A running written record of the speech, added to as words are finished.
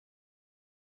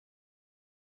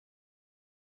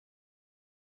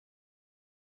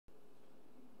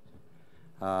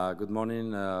Good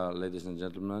morning, ladies and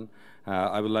gentlemen.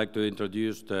 I would like to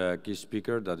introduce the key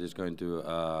speaker that is going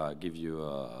to give you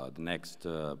the next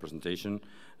presentation.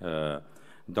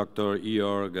 Dr.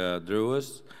 Jörg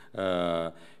Drewes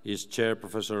is Chair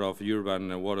Professor of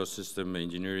Urban Water System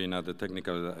Engineering at the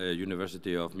Technical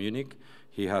University of Munich.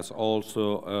 He has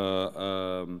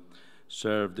also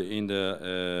served in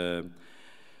the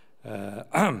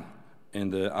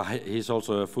he's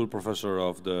also a full professor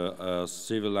of the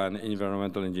Civil and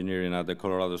Environmental Engineering at the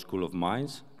Colorado School of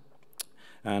Mines.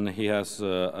 And he has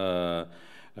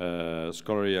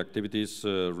scholarly activities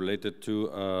related to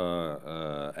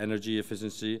energy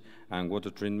efficiency and water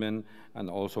treatment and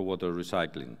also water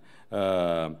recycling.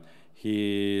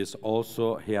 He has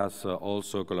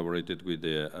also collaborated with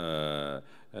the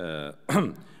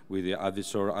with the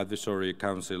Advisory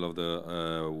Council of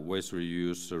the Waste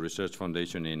Reuse Research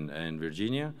Foundation in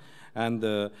Virginia.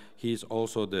 And he's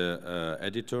also the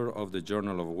editor of the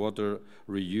Journal of Water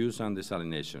Reuse and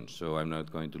Desalination. So I'm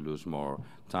not going to lose more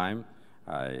time.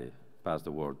 I pass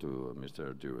the word to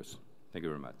Mr. Drewes. Thank you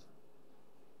very much.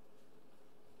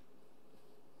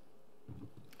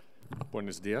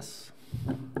 Buenos dias.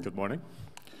 Good morning.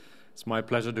 It's my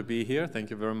pleasure to be here. Thank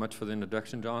you very much for the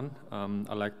introduction, John.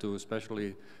 I'd like to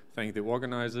especially thank the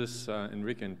organizers,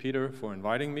 Enrique and Peter, for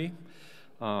inviting me.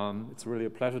 It's really a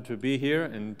pleasure to be here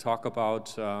and talk about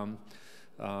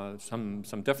some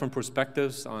different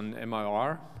perspectives on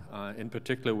MIR, in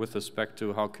particular with respect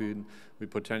to how could we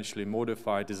potentially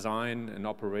modify design and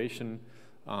operation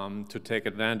to take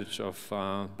advantage of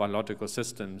biological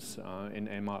systems in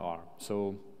MIR.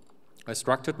 So I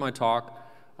structured my talk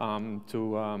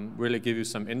to really give you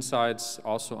some insights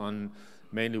also on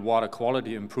mainly water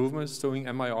quality improvements doing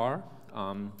MIR.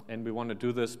 And we want to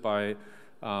do this by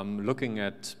looking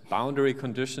at boundary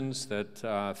conditions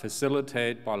that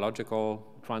facilitate biological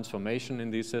transformation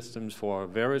in these systems for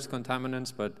various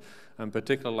contaminants, but in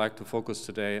particular like to focus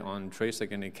today on trace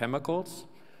organic chemicals.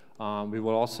 We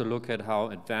will also look at how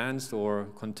advanced or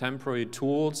contemporary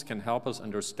tools can help us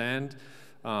understand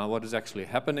what is actually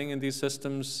happening in these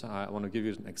systems. I want to give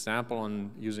you an example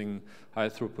on using high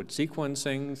throughput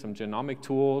sequencing, some genomic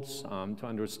tools to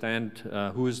understand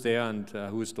who is there and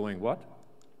who is doing what.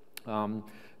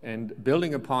 And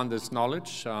building upon this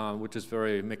knowledge, which is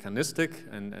very mechanistic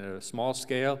and at a small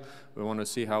scale, we want to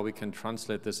see how we can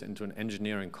translate this into an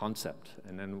engineering concept.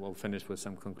 And then we'll finish with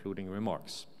some concluding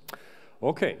remarks.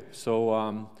 Okay,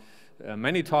 so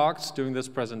many talks during this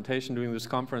presentation, during this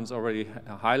conference already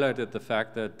highlighted the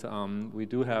fact that we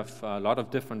do have a lot of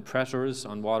different pressures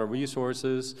on water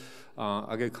resources.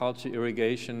 Agriculture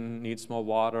irrigation needs more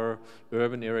water,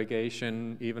 urban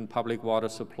irrigation, even public water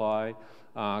supply.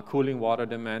 Cooling water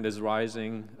demand is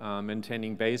rising,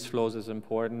 maintaining base flows is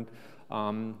important.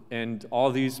 And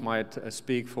all these might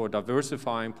speak for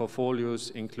diversifying portfolios,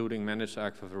 including managed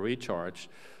aquifer recharge.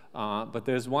 But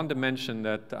there's one dimension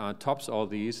that tops all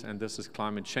these, and this is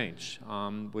climate change,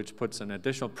 which puts an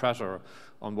additional pressure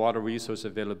on water resource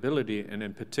availability, and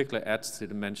in particular adds to the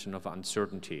dimension of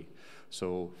uncertainty.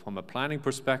 So from a planning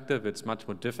perspective, it's much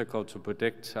more difficult to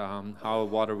predict how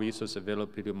water resource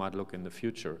availability might look in the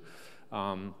future.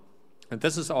 And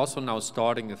this is also now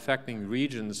affecting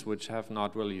regions which have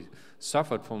not really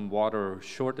suffered from water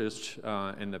shortage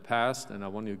in the past. And I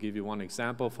want to give you one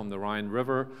example from the Rhine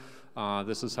River.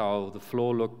 This is how the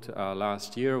flow looked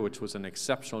last year, which was an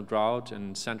exceptional drought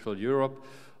in Central Europe,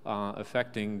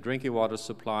 affecting drinking water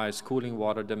supplies, cooling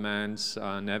water demands,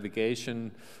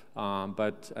 navigation.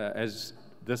 But as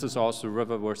this is also a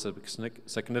river where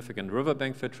significant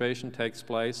riverbank filtration takes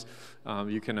place.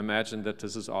 You can imagine that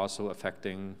this is also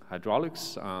affecting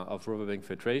hydraulics of riverbank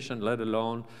filtration, let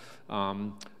alone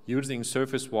using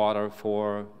surface water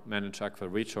for managed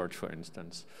aquifer recharge, for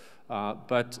instance.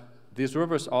 But these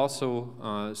rivers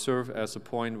also serve as a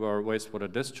point where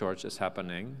wastewater discharge is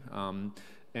happening.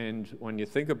 And when you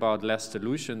think about less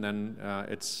dilution, then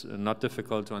it's not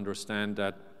difficult to understand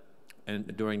that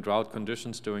during drought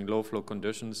conditions, during low flow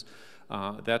conditions,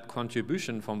 that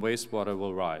contribution from wastewater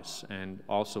will rise and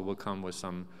also will come with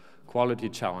some quality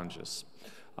challenges.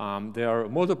 There are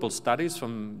multiple studies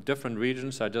from different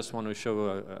regions. I just want to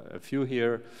show a few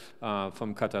here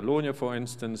from Catalonia, for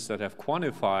instance, that have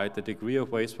quantified the degree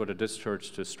of wastewater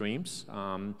discharge to streams.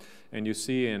 And you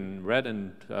see in red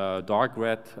and dark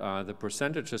red, the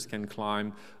percentages can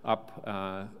climb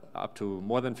up to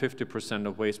more than 50%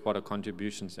 of wastewater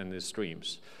contributions in these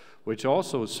streams, which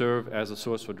also serve as a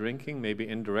source for drinking, maybe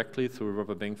indirectly through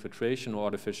riverbank filtration or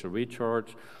artificial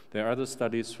recharge. There are other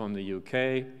studies from the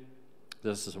UK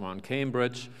This is around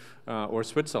Cambridge or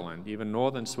Switzerland. Even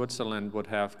northern Switzerland would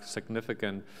have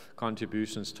significant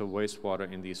contributions to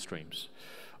wastewater in these streams.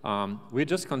 We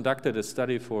just conducted a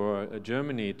study for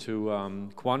Germany to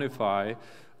quantify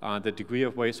the degree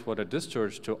of wastewater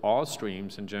discharge to all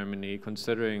streams in Germany,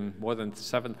 considering more than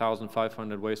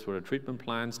 7,500 wastewater treatment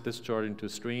plants discharging to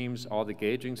streams, all the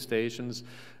gauging stations,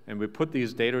 and we put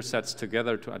these data sets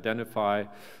together to identify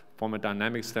from a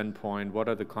dynamic standpoint what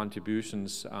are the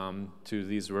contributions to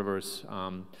these rivers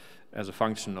as a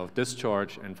function of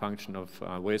discharge and function of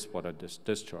wastewater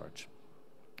discharge.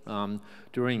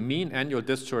 During mean annual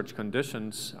discharge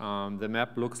conditions, the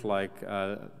map looks like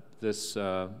this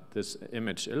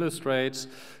image illustrates.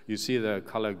 You see the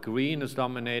color green is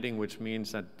dominating, which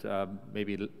means that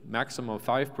maybe maximum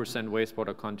 5%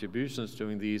 wastewater contributions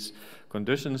during these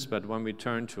conditions, but when we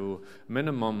turn to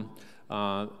minimum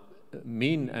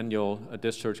mean annual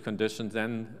discharge conditions,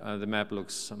 then the map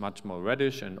looks much more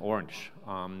reddish and orange.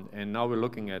 And now we're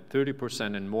looking at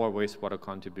 30% and more wastewater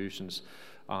contributions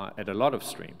at a lot of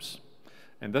streams.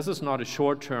 And this is not a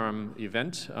short-term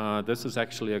event. This is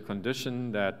actually a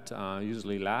condition that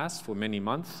usually lasts for many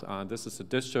months. This is the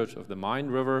discharge of the Main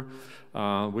River,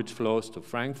 which flows to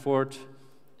Frankfurt.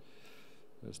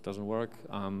 This doesn't work.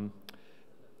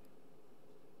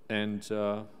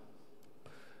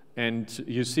 And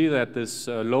you see that this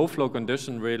low flow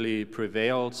condition really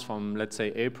prevails from, let's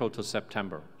say, April to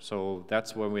September. So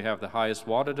that's when we have the highest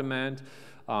water demand.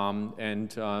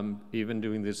 Even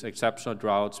during these exceptional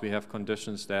droughts, we have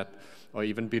conditions that are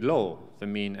even below the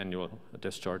mean annual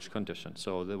discharge condition.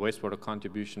 So the wastewater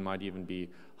contribution might even be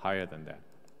higher than that.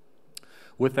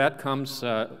 With that comes,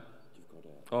 an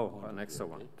extra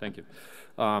one, thank you.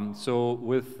 So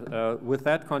with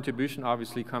that contribution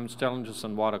obviously comes challenges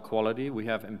on water quality. We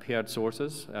have impaired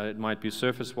sources. It might be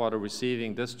surface water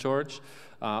receiving discharge,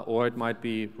 or it might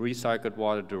be recycled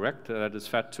water direct that is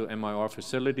fed to MIR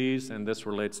facilities, and this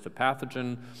relates to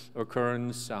pathogen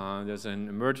occurrence. There's an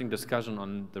emerging discussion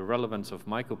on the relevance of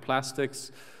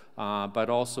microplastics, but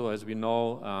also, as we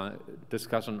know,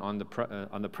 discussion on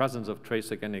the presence of trace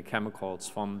organic chemicals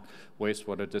from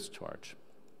wastewater discharge.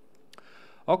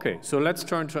 Okay, so let's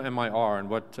turn to MIR and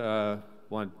what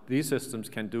these systems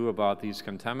can do about these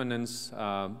contaminants.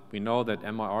 We know that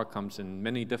MIR comes in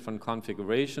many different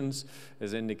configurations,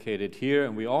 as indicated here,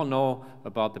 and we all know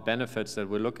about the benefits that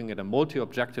we're looking at a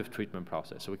multi-objective treatment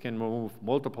process. So we can remove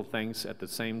multiple things at the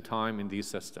same time in these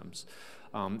systems.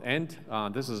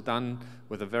 This is done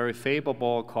with a very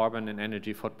favorable carbon and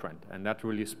energy footprint, and that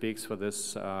really speaks for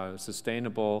this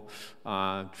sustainable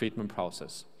treatment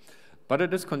process. But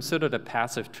it is considered a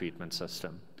passive treatment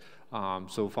system.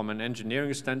 So from an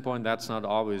engineering standpoint, that's not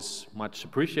always much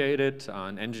appreciated.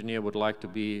 An engineer would like to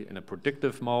be in a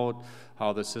predictive mode,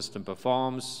 how the system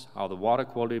performs, how the water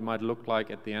quality might look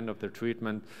like at the end of the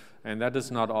treatment, and that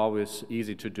is not always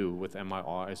easy to do with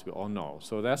MIR, as we all know.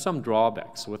 So there are some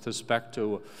drawbacks with respect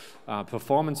to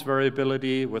performance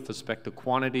variability, with respect to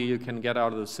quantity you can get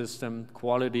out of the system,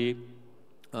 quality.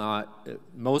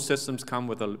 Most systems come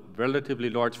with a relatively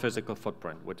large physical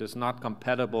footprint, which is not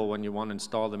compatible when you want to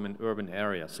install them in urban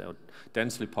areas, so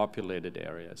densely populated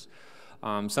areas.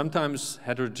 Sometimes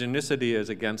heterogeneity is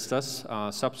against us.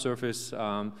 Subsurface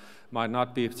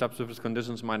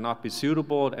conditions might not be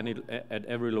suitable at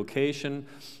every location,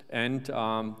 and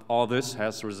all this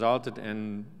has resulted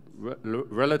in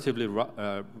relatively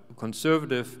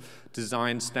conservative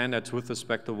design standards with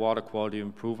respect to water quality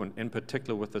improvement, in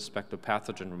particular with respect to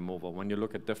pathogen removal. When you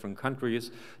look at different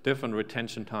countries, different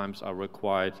retention times are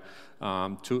required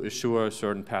to assure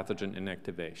certain pathogen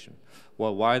inactivation.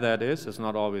 Well, why that is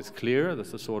not always clear.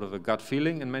 This is sort of a gut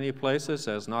feeling in many places.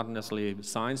 There's not necessarily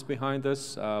science behind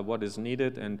this, what is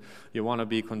needed, and you want to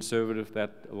be conservative.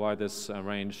 That's why this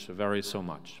range varies so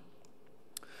much.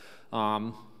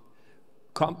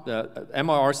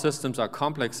 MIR systems are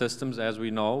complex systems, as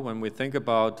we know. When we think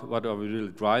about what are really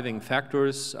driving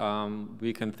factors,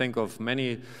 we can think of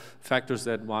many factors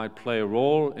that might play a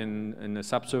role in a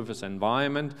subsurface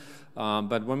environment.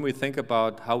 But when we think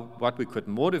about what we could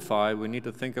modify, we need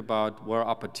to think about where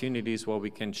opportunities where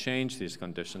we can change these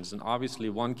conditions. And obviously,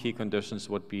 one key condition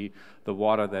would be the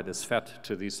water that is fed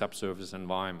to these subsurface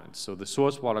environments. So the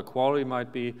source water quality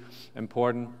might be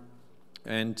important.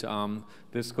 And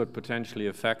this could potentially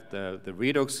affect the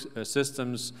redox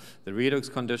systems, the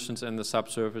redox conditions in the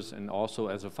subsurface, and also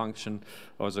as a function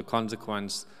or as a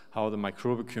consequence, how the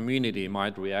microbial community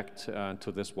might react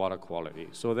to this water quality.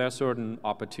 So there are certain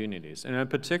opportunities. And in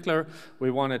particular, we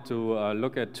wanted to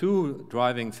look at two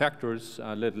driving factors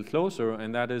a little closer,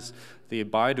 and that is the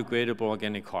biodegradable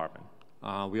organic carbon.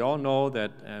 We all know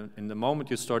that in the moment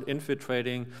you start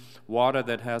infiltrating water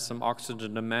that has some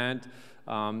oxygen demand,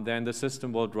 then the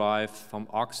system will drive from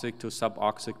oxic to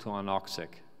suboxic to anoxic.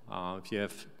 If you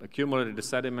have accumulated the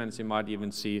sediments, you might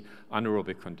even see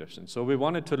anaerobic conditions. So we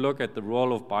wanted to look at the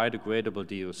role of biodegradable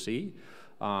DOC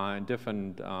in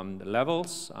different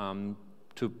levels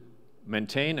to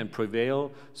maintain and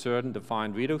prevail certain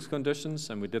defined redox conditions,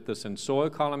 and we did this in soil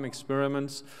column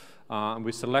experiments. And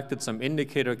we selected some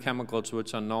indicator chemicals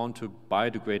which are known to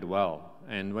biodegrade well.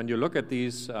 And when you look at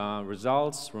these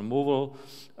results, removal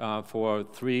for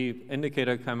 3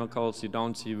 indicator chemicals, you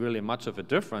don't see really much of a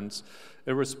difference,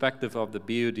 irrespective of the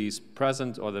BUDs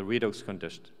present or the redox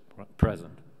condition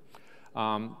present.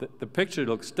 The picture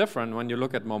looks different when you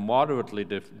look at more moderately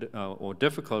more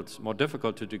difficult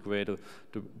to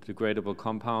degradable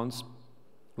compounds,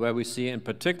 where we see in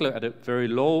particular at a very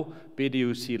low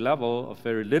BDUC level of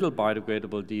very little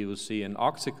biodegradable DUC in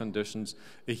oxic conditions,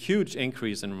 a huge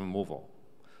increase in removal.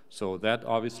 So that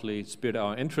obviously spurred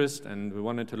our interest, and we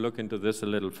wanted to look into this a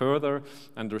little further,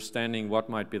 understanding what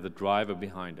might be the driver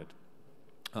behind it.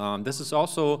 This is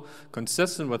also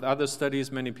consistent with other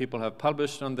studies many people have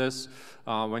published on this.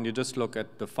 When you just look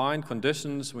at defined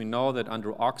conditions, we know that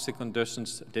under oxic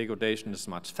conditions, degradation is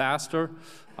much faster.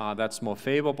 That's more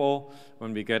favorable.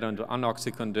 When we get into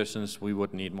anoxic conditions, we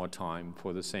would need more time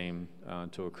for the same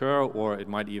to occur, or it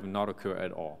might even not occur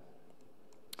at all.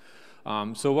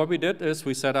 So what we did is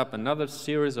we set up another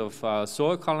series of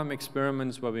soil column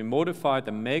experiments where we modified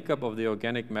the makeup of the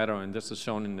organic matter, and this is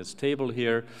shown in this table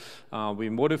here. We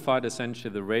modified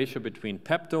essentially the ratio between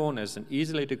peptone as an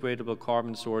easily degradable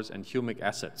carbon source and humic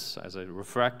acids as a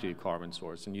refractory carbon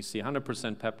source. And you see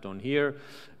 100% peptone here,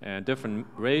 different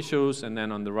ratios, and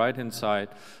then on the right-hand side,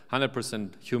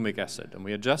 100% humic acid. And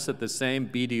we adjusted the same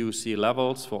BDUC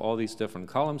levels for all these different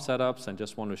column setups, and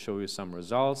just want to show you some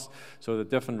results. So the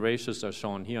different ratios are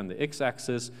shown here on the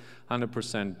x-axis,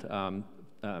 100%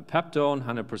 peptone,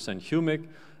 100% humic,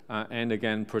 and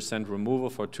again, percent removal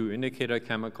for 2 indicator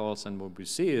chemicals. And what we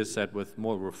see is that with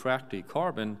more refractory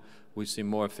carbon, we see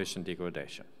more efficient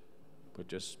degradation,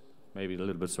 which is maybe a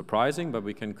little bit surprising, but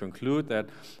we can conclude that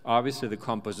obviously the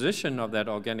composition of that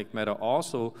organic matter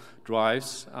also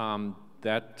drives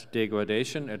that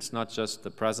degradation. It's not just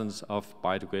the presence of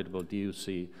biodegradable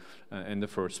DUC in the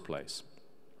first place.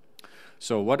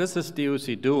 So what is this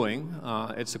DUC doing?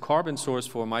 It's a carbon source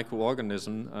for a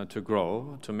microorganism to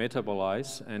grow, to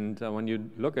metabolize. And when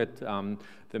you look at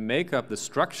the makeup, the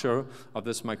structure of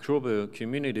this microbial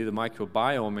community, the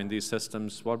microbiome in these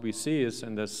systems, what we see is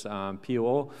in this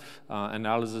PO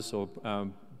analysis or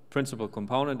principal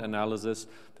component analysis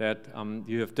that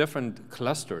you have different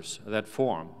clusters that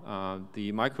form.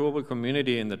 The microbial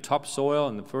community in the topsoil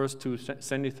in the first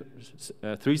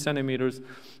 3 centimeters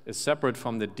is separate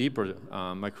from the deeper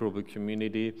microbial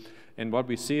community. And what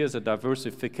we see is a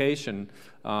diversification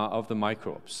of the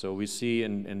microbes. So we see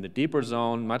in the deeper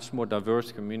zone much more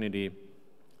diverse community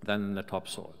than in the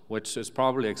topsoil, which is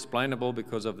probably explainable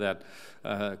because of that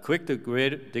quick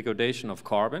degradation of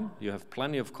carbon. You have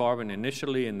plenty of carbon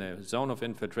initially in the zone of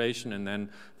infiltration, and then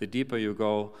the deeper you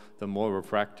go, the more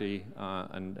refractory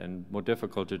and more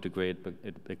difficult to degrade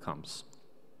it becomes.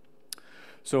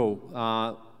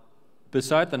 So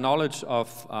beside the knowledge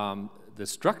of the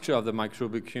structure of the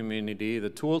microbial community, the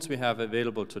tools we have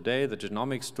available today, the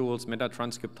genomics tools,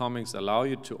 metatranscriptomics, allow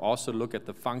you to also look at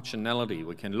the functionality.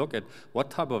 We can look at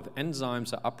what type of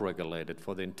enzymes are upregulated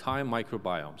for the entire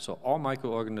microbiome. So all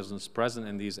microorganisms present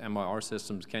in these MIR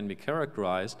systems can be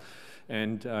characterized,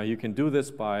 and you can do this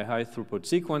by high-throughput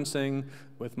sequencing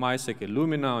with MiSeq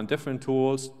Illumina and different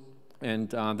tools. And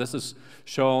this is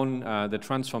shown the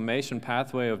transformation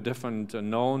pathway of different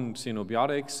known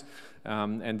xenobiotics.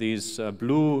 And these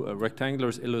blue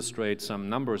rectangulars illustrate some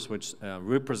numbers which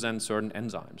represent certain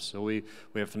enzymes. So we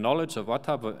have knowledge of what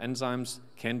type of enzymes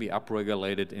can be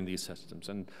upregulated in these systems.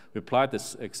 And we applied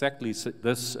exactly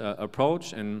this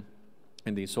approach in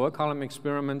the soil column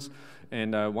experiments.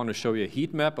 And I want to show you a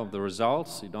heat map of the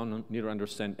results. You don't need to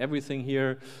understand everything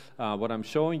here. What I'm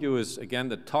showing you is, again,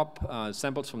 the top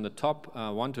samples from the top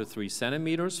 1 to 3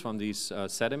 centimeters from these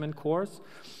sediment cores.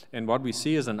 And what we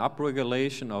see is an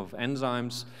upregulation of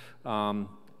enzymes.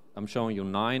 I'm showing you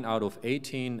 9 out of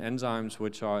 18 enzymes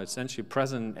which are essentially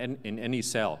present in any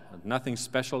cell. Nothing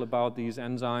special about these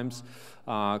enzymes.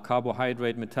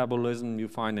 Carbohydrate metabolism you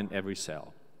find in every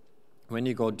cell. When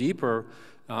you go deeper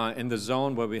in the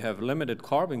zone where we have limited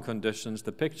carbon conditions,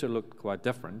 the picture looked quite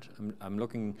different. I'm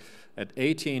looking at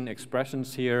 18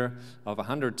 expressions here of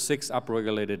 106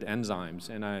 upregulated enzymes.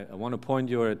 And I want to point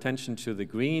your attention to the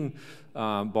green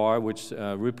bar, which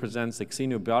represents the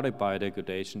xenobiotic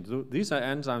biodegradation. These are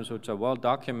enzymes which are well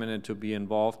documented to be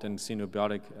involved in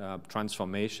xenobiotic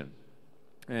transformation.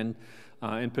 And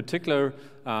in particular,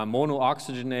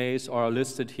 monooxygenase are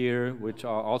listed here, which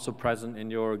are also present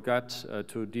in your gut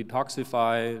to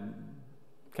detoxify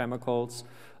chemicals.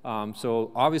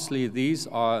 So obviously, these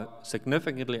are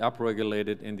significantly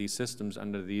upregulated in these systems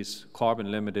under these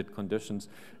carbon-limited conditions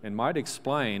and might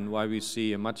explain why we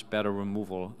see a much better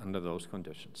removal under those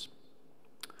conditions.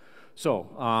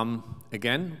 So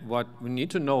again, what we need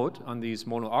to note on these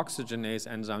monooxygenase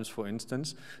enzymes, for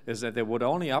instance, is that they would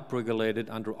only upregulate it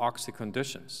under oxy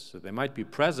conditions. So they might be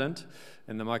present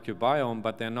in the microbiome,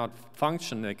 but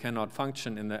they cannot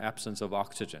function in the absence of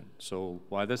oxygen. So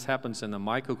while this happens in the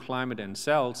microclimate in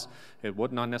cells, it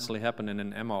would not necessarily happen in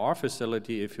an MRR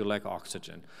facility if you lack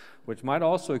oxygen, which might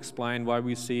also explain why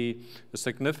we see a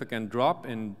significant drop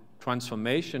in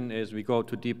transformation as we go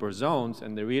to deeper zones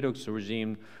and the redox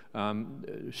regime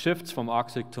shifts from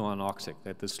oxic to anoxic,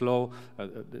 that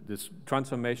this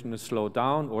transformation is slowed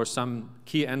down, or some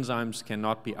key enzymes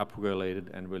cannot be upregulated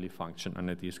and really function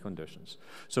under these conditions.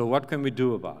 So what can we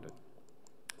do about it?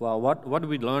 Well, what do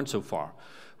we learn so far?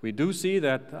 We do see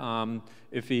that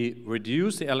if we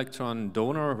reduce the electron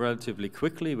donor relatively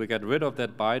quickly, we get rid of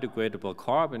that biodegradable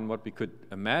carbon. What we could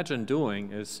imagine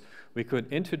doing is we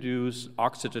could introduce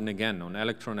oxygen again, an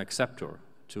electron acceptor,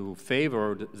 to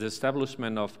favor the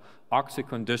establishment of oxy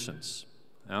conditions.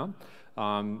 Yeah?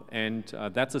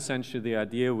 That's essentially the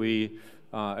idea we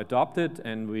adopted,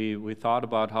 and we thought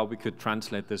about how we could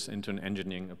translate this into an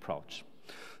engineering approach.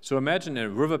 So imagine a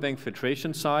riverbank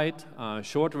filtration site,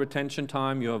 short retention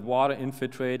time, you have water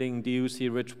infiltrating,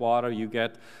 DUC-rich water, you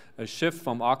get a shift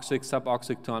from oxic,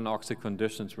 suboxic to anoxic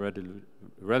conditions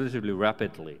relatively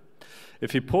rapidly.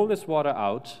 If you pull this water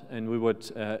out and we would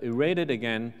aerate it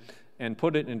again and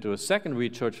put it into a second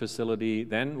recharge facility,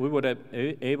 then we would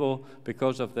be able,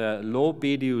 because of the low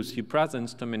BDUC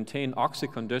presence, to maintain oxy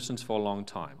conditions for a long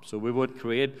time. So we would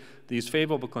create these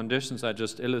favorable conditions I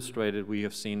just illustrated we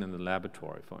have seen in the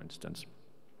laboratory, for instance.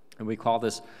 And we call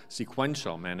this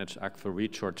sequential managed aquifer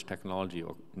recharge technology,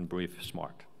 or in brief,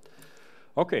 SMART.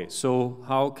 Okay, so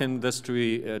how can this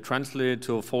be translated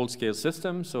to a full-scale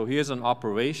system? So here's an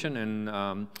operation in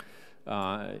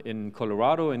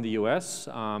Colorado, in the US.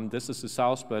 This is the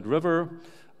South Platte River.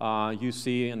 You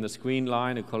see in the screen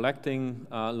line a collecting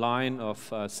line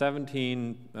of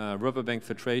 17 riverbank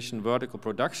filtration vertical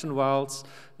production wells.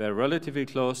 They're relatively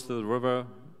close to the river.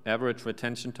 Average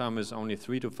retention time is only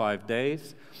 3 to 5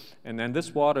 days. And then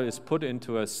this water is put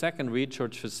into a second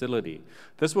recharge facility.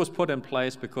 This was put in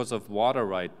place because of water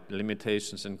right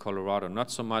limitations in Colorado,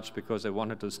 not so much because they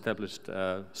wanted to establish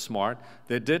SMART.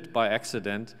 They did by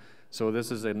accident. So this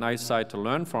is a nice site to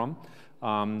learn from.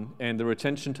 And the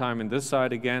retention time in this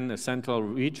site, again, a central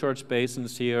recharge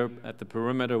basins here. At the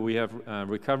perimeter, we have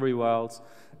recovery wells,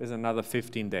 is another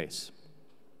 15 days.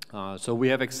 So we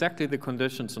have exactly the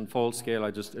conditions in full scale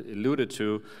I just alluded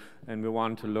to, and we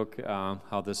want to look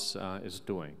how this is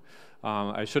doing.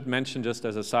 I should mention, just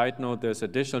as a side note, there's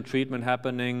additional treatment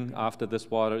happening after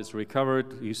this water is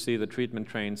recovered. You see the treatment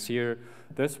trains here.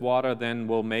 This water then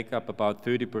will make up about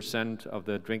 30% of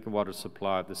the drinking water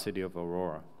supply of the city of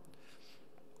Aurora.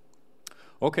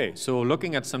 Okay, so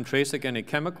looking at some trace organic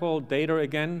chemical data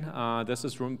again, this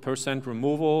is percent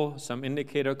removal, some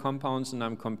indicator compounds, and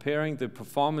I'm comparing the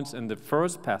performance in the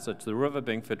first passage, the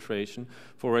riverbank filtration,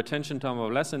 for retention time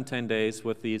of less than 10 days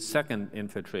with the second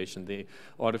infiltration, the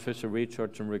artificial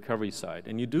recharge and recovery site.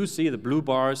 And you do see the blue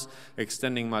bars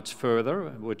extending much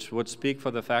further, which would speak for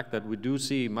the fact that we do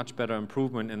see much better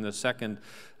improvement in the second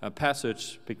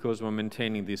passage because we're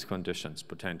maintaining these conditions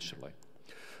potentially.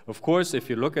 Of course, if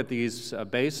you look at these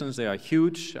basins, they are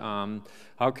huge.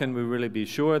 How can we really be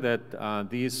sure that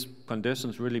these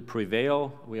conditions really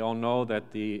prevail? We all know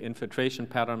that the infiltration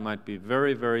pattern might be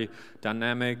very, very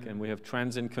dynamic, and we have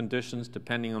transient conditions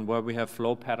depending on where we have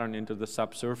flow pattern into the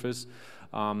subsurface,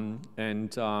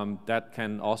 that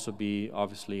can also be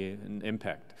obviously an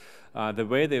impact. The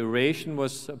way the aeration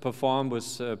was performed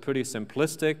was pretty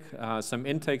simplistic. Some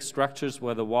intake structures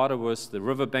where the water was, the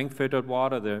riverbank filtered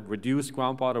water, the reduced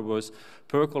groundwater was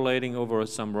percolating over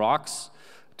some rocks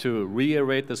to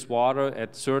re-aerate this water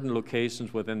at certain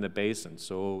locations within the basin.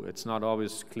 So it's not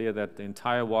always clear that the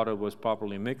entire water was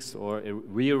properly mixed or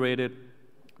re-aerated,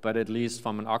 but at least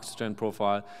from an oxygen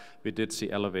profile, we did see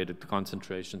elevated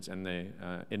concentrations in the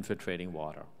infiltrating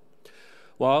water.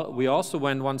 Well, we also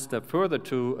went one step further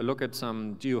to look at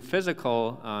some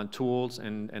geophysical tools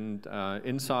and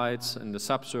insights in the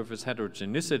subsurface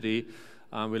heterogeneity.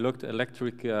 We looked at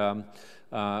electric resistivity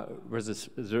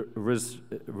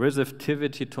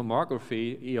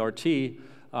tomography, ERT,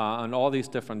 on all these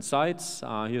different sites.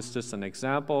 Here's just an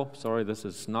example. Sorry, this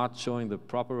is not showing the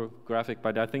proper graphic,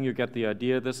 but I think you get the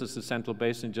idea. This is the central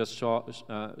basin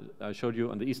I showed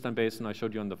you on the eastern basin. I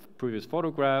showed you on the previous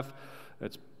photograph.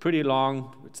 It's pretty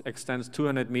long. It extends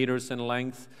 200 meters in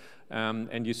length.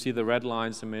 And you see the red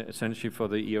lines essentially for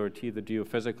the ERT, the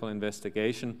geophysical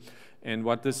investigation. And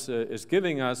what this is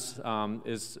giving us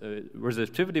is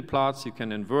resistivity plots. You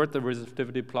can invert the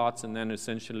resistivity plots and then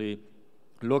essentially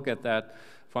look at that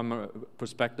from a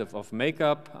perspective of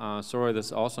makeup. Sorry, this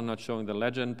is also not showing the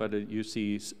legend, but you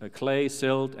see clay,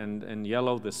 silt, and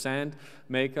yellow, the sand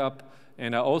makeup.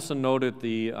 And I also noted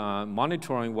the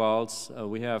monitoring wells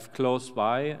we have close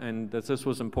by, and this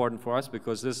was important for us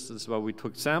because this is where we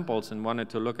took samples and wanted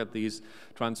to look at these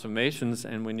transformations.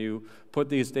 And when you put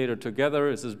these data together,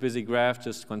 it's this busy graph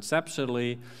just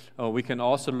conceptually. We can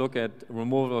also look at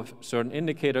removal of certain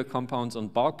indicator compounds on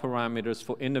bulk parameters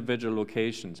for individual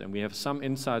locations. And we have some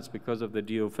insights because of the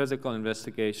geophysical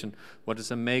investigation. What is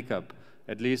the makeup,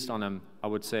 at least on a, I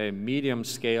would say, medium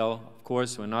scale? Of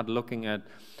course, we're not looking at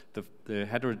the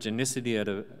heterogeneity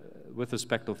with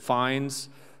respect to fines.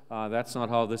 That's not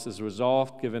how this is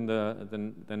resolved given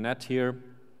the net here.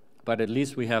 But at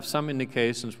least we have some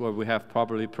indications where we have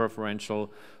probably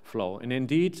preferential flow. And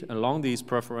indeed, along these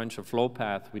preferential flow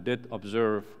paths, we did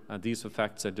observe these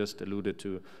effects I just alluded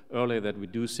to earlier, that we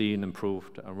do see an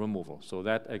improved removal. So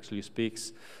that actually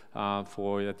speaks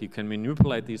for that you can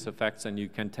manipulate these effects and you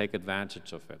can take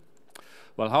advantage of it.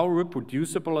 Well, how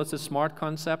reproducible is this SMART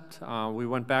concept? We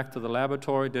went back to the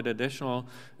laboratory, did additional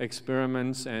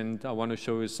experiments, and I want to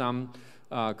show you some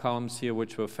columns here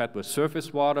which were fed with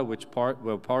surface water, which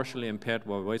were partially impaired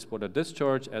by wastewater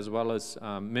discharge, as well as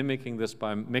mimicking this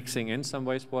by mixing in some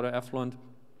wastewater effluent.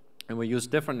 And we use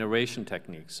different aeration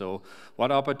techniques. So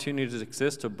what opportunities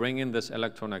exist to bring in this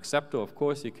electron acceptor? Of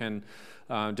course, you can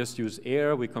just use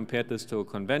air. We compared this to a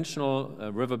conventional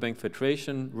riverbank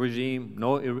filtration regime,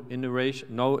 no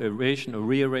aeration or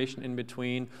re-aeration in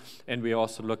between. And we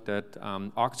also looked at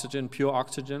oxygen, pure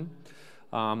oxygen.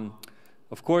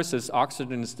 Of course, this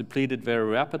oxygen is depleted very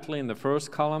rapidly in the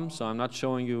first column, so I'm not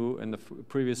showing you in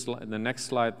the next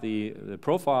slide the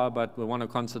profile, but we want to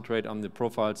concentrate on the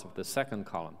profiles of the second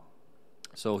column.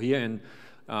 So here in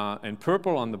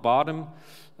purple on the bottom,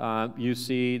 you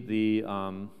see the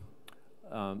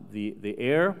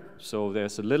air. So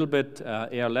there's a little bit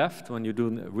air left when you do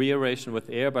re-aeration with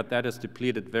air, but that is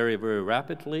depleted very, very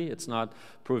rapidly. It's not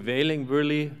prevailing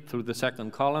really through the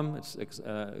second column. It's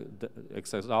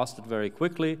exhausted very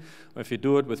quickly. If you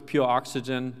do it with pure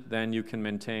oxygen, then you can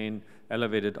maintain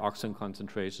elevated oxygen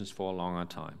concentrations for a longer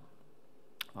time.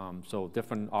 So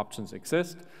different options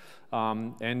exist.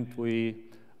 And we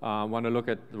want to look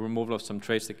at the removal of some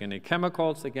trace organic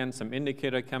chemicals. Again, some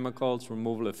indicator chemicals.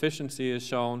 Removal efficiency is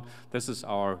shown. This is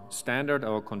our standard,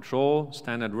 our control,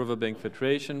 standard riverbank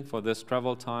filtration for this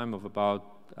travel time of about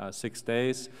 6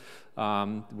 days.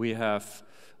 We have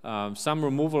some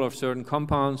removal of certain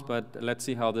compounds, but let's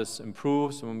see how this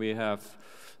improves when we have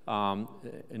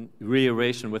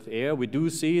re-aeration with air. We do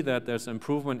see that there's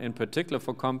improvement in particular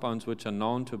for compounds which are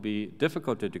known to be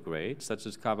difficult to degrade, such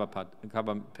as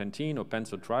carbapentene or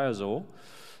benzotriazole.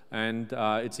 And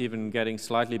it's even getting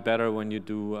slightly better when you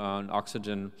do an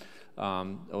oxygen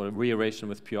or re-aeration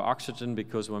with pure oxygen,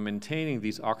 because we're maintaining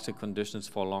these oxygen conditions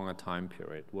for a longer time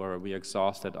period, where we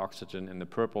exhausted oxygen in the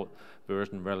purple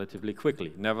version relatively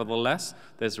quickly. Nevertheless,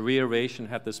 this re-aeration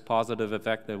had this positive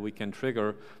effect that we can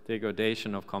trigger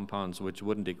degradation of compounds which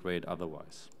wouldn't degrade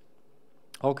otherwise.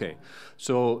 Okay,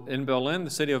 so in Berlin, the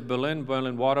city of Berlin,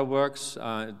 Berlin Water Works,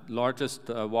 largest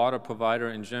water provider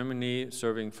in Germany,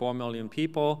 serving 4 million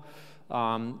people,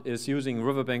 is using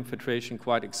riverbank filtration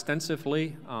quite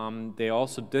extensively. They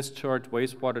also discharge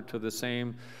wastewater to the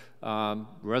same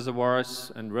reservoirs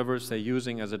and rivers they're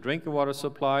using as a drinking water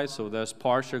supply, so there's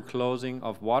partial closing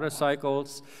of water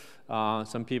cycles.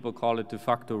 Some people call it de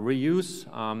facto reuse,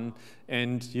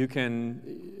 and you can,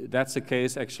 that's the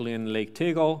case actually in Lake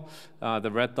Tegel. The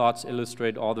red dots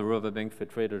illustrate all the riverbank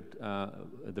filtered,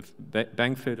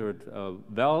 bank filtered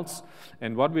wells.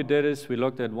 And what we did is we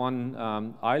looked at one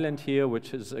island here,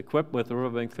 which is equipped with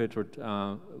riverbank filtered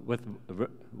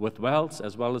with wells,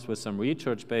 as well as with some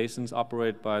recharge basins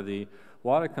operated by the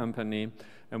water company.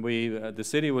 And the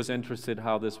city was interested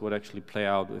how this would actually play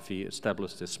out if we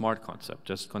established this SMART concept,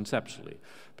 just conceptually.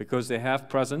 Because they have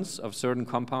presence of certain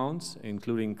compounds,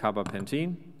 including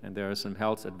carbapentene, and there is some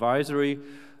health advisory,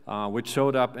 which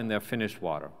showed up in their finished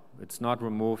water. It's not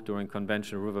removed during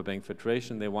conventional riverbank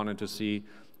filtration. They wanted to see,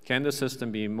 can the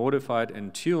system be modified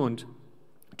and tuned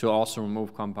to also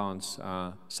remove compounds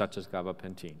such as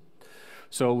carbapentene?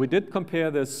 So we did compare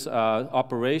this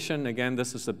operation. Again,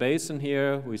 this is the basin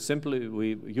here. We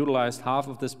utilized half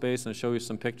of this basin. I'll show you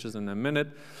some pictures in a minute.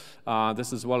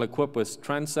 This is well equipped with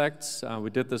transects.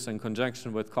 We did this in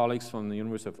conjunction with colleagues from the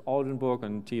University of Oldenburg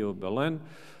and TU Berlin.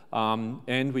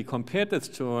 And we compared this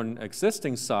to an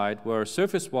existing site where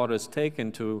surface water is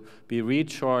taken to be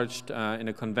recharged in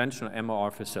a conventional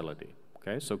MOR facility.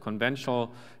 Okay, so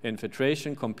conventional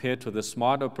infiltration compared to the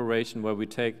SMART operation where we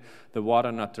take the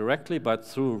water not directly but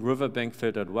through riverbank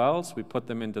filtered wells. We put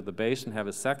them into the basin, have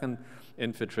a second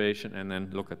infiltration, and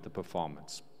then look at the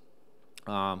performance.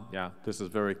 Yeah, this is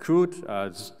very crude.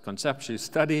 It's conceptually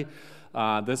study.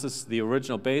 This is the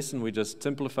original basin. We just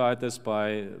simplified this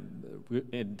by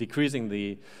decreasing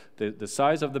the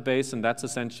size of the basin. That's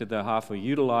essentially the half we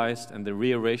utilized, and the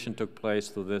reaeration took place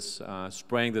through this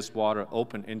spraying this water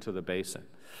open into the basin.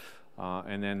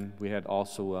 And then we had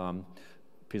also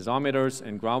piezometers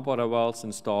and groundwater wells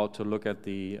installed to look at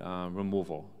the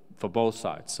removal for both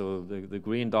sides. So the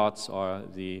green dots are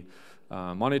the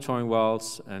monitoring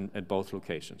wells and at both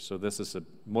locations. So this is a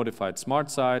modified SMART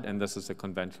site, and this is a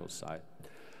conventional site.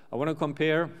 I want to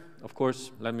compare, of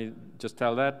course, let me just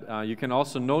tell that. You can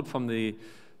also note from the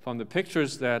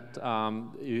pictures that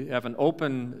you have an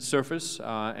open surface,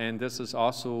 and this is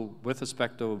also with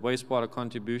respect to wastewater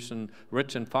contribution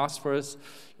rich in phosphorus.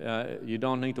 You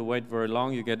don't need to wait very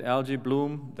long. You get algae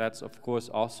bloom. That's, of course,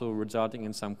 also resulting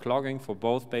in some clogging for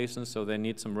both basins, so they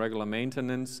need some regular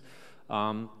maintenance.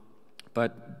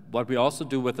 But what we also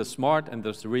do with the SMART and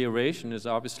this reaeration is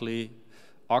obviously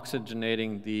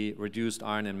oxygenating the reduced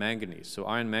iron and manganese. So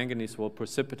iron and manganese will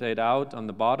precipitate out on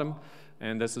the bottom,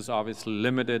 and this is obviously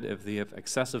limited. If they have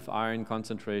excessive iron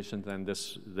concentration, then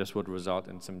this would result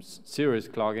in some serious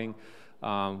clogging.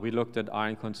 We looked at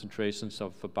iron concentrations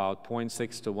of about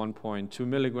 0.6 to 1.2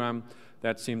 milligram.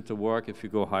 That seemed to work. If you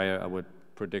go higher, I would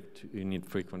predict you need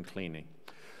frequent cleaning.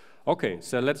 Okay,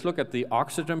 so let's look at the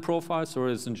oxygen profile. So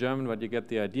it's in German, but you get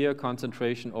the idea,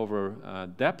 concentration over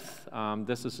depth.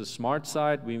 This is a SMART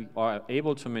site. We are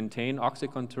able to maintain oxy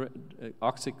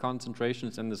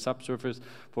concentrations in the subsurface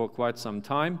for quite some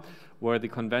time, where the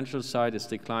conventional site is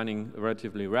declining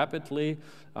relatively rapidly.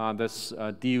 This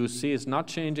DUC is not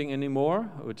changing anymore,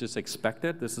 which is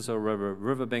expected. This is a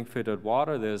riverbank filtered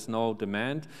water. There's no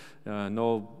demand,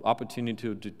 no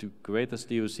opportunity to create this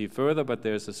DUC further, but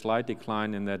there's a slight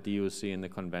decline in that DUC in the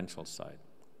conventional site.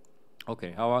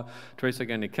 Okay, how are trace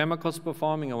organic chemicals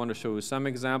performing? I want to show you some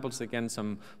examples. Again,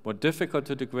 some more difficult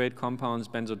to degrade compounds.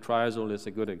 Benzotriazole is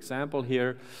a good example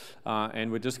here.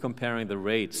 And we're just comparing the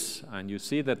rates. And you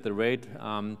see that the rate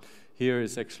here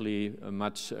is actually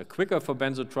much quicker for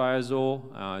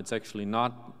benzotriazole. It's actually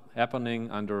not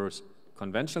happening under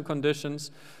conventional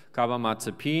conditions.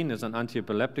 Carbamazepine is an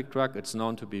antiepileptic drug. It's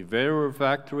known to be very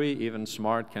refractory. Even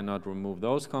SMART cannot remove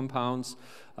those compounds.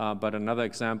 But another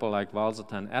example like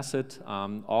valsartan acid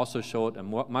also showed a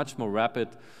much more rapid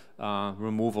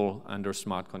removal under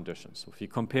SMART conditions. So if you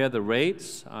compare the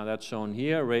rates, that's shown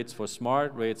here, rates for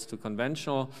SMART, rates to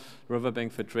conventional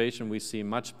riverbank filtration, we see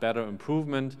much better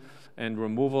improvement and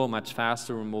removal, much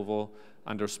faster removal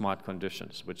under SMART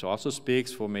conditions, which also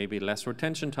speaks for maybe less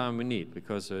retention time we need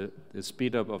because of the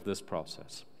speed up of this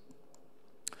process.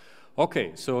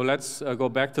 Okay, so let's go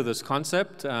back to this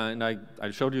concept, and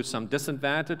I showed you some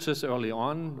disadvantages early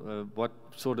on, what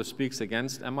sort of speaks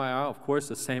against MIR. Of course,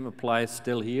 the same applies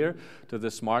still here to the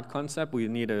SMART concept. We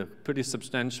need a pretty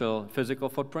substantial physical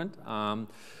footprint.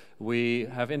 We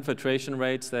have infiltration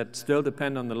rates that still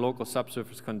depend on the local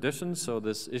subsurface conditions, so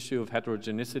this issue of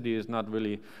heterogeneity is not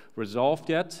really resolved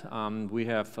yet. We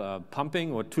have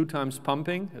pumping or 2 times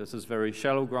pumping. This is very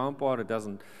shallow groundwater. It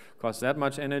doesn't cost that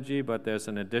much energy, but there's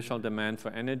an additional demand for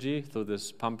energy through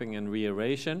this pumping and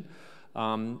reaeration.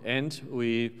 And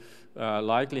we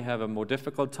likely have a more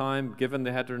difficult time, given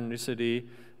the heterogeneity,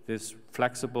 this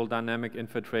flexible dynamic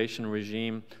infiltration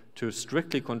regime to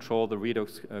strictly control the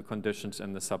redox conditions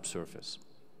in the subsurface.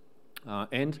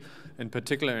 And in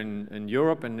particular in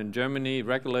Europe and in Germany,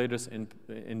 regulators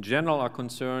in general are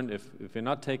concerned if we're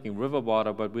not taking river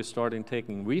water, but we're starting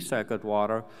taking recycled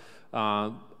water,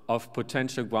 of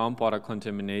potential groundwater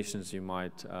contaminations you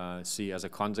might see as a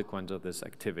consequence of this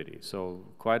activity. So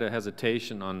quite a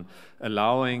hesitation on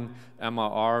allowing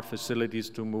MRR facilities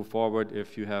to move forward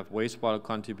if you have wastewater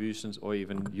contributions or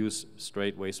even use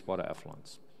straight wastewater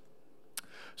effluents.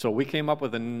 So we came up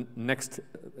with the next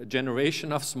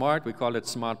generation of SMART. We call it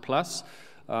SMART Plus.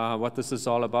 What this is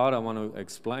all about, I want to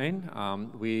explain.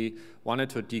 We wanted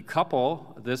to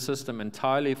decouple this system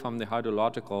entirely from the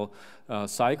hydrological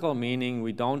cycle, meaning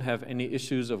we don't have any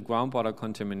issues of groundwater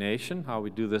contamination. How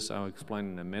we do this, I'll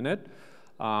explain in a minute.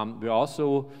 We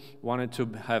also wanted to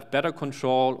have better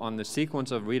control on the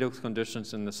sequence of redox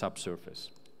conditions in the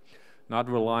subsurface, not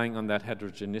relying on that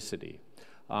heterogeneity.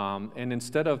 And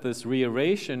instead of this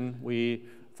reaeration, we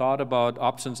thought about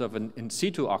options of an in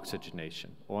situ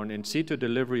oxygenation or an in situ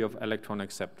delivery of electron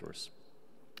acceptors.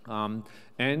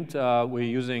 We're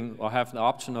using, or have the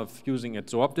option of using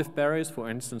adsorptive barriers, for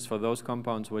instance, for those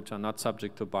compounds which are not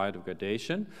subject to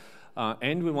biodegradation.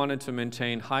 And we wanted to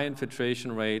maintain high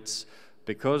infiltration rates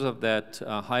because of that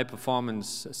high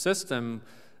performance system.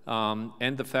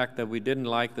 And the fact that we didn't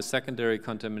like the secondary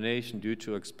contamination due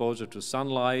to exposure to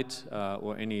sunlight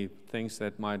or any things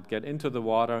that might get into the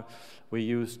water, we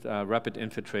used rapid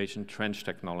infiltration trench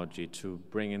technology to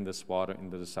bring in this water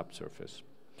into the subsurface.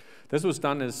 This was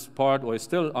done as part, or is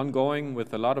still ongoing,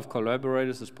 with a lot of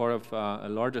collaborators as part of a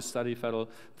larger study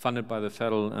funded by the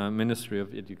Federal Ministry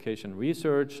of Education and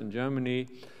Research in Germany.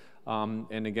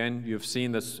 And again, you've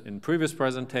seen this in previous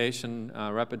presentation.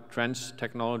 Rapid trench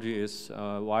technology is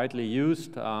widely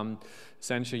used.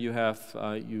 Essentially, you have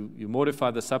you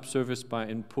modify the subsurface by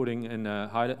inputting in a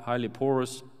highly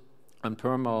porous and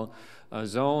permeable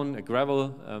zone, a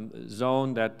gravel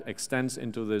zone that extends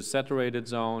into the saturated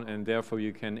zone, and therefore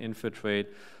you can infiltrate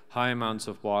high amounts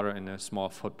of water in a small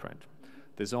footprint.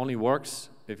 This only works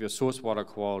if your source water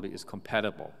quality is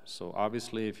compatible. So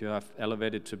obviously, if you have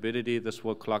elevated turbidity, this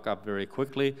will clog up very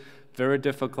quickly, very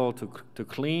difficult to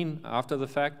clean after the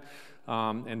fact,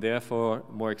 and therefore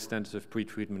more extensive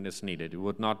pretreatment is needed. You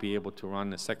would not be able to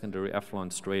run a secondary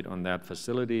effluent straight on that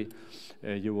facility.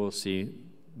 You will see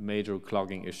major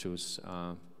clogging issues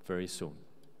very soon.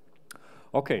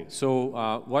 Okay,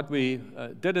 so what we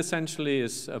did essentially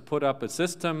is put up a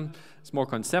system. It's more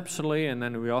conceptually, and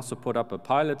then we also put up a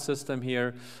pilot system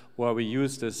here where we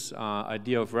use this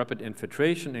idea of rapid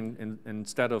infiltration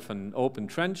instead of an open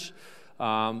trench.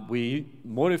 We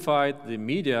modified the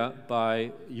media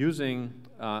by using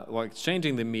or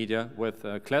exchanging the media with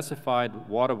classified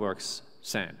waterworks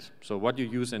sand. So what you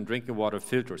use in drinking water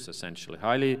filters, essentially,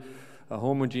 highly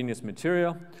homogeneous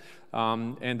material.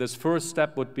 And this first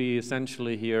step would be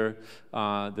essentially here,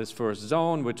 this first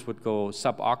zone, which would go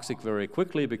suboxic very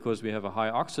quickly because we have a high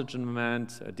oxygen demand.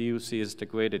 DUC is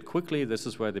degraded quickly. This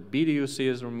is where the BDUC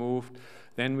is removed.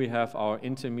 Then we have our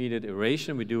intermediate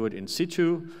aeration. We do it in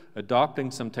situ,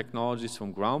 adopting some technologies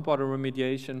from groundwater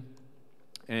remediation.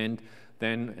 And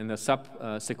then in the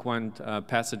subsequent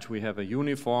passage, we have a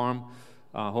uniform,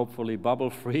 hopefully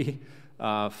bubble-free,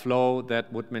 flow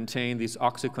that would maintain these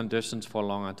oxic conditions for a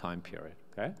longer time period,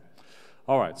 okay?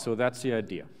 All right, so that's the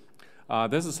idea.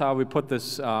 This is how we put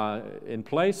this in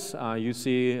place. You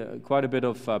see quite a bit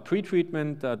of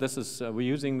pretreatment. We're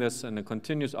using this in a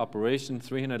continuous operation,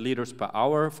 300 liters per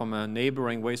hour from a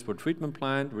neighboring wastewater treatment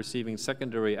plant, receiving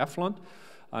secondary effluent.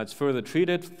 It's further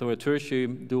treated through a tertiary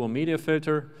dual media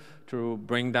filter to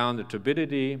bring down the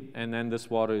turbidity, and then this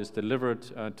water is delivered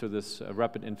to this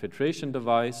rapid infiltration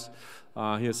device.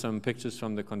 Here's some pictures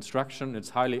from the construction. It's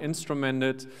highly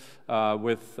instrumented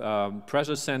with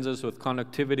pressure sensors, with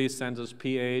conductivity sensors,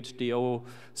 pH, DO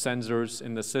sensors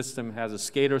in the system. It has a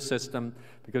SCADA system,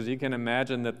 because you can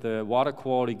imagine that the water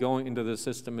quality going into the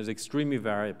system is extremely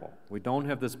variable. We don't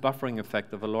have this buffering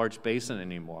effect of a large basin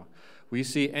anymore. We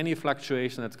see any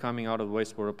fluctuation that's coming out of the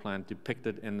wastewater plant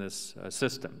depicted in this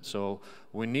system. So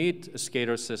we need a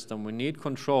SCADA system. We need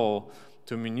control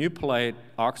to manipulate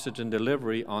oxygen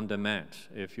delivery on demand.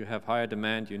 If you have higher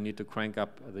demand, you need to crank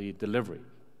up the delivery.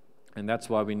 And that's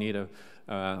why we need a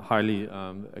highly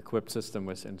equipped system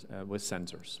with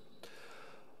sensors.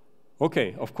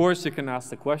 Okay, of course you can ask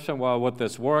the question, well, would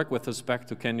this work with respect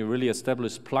to, can you really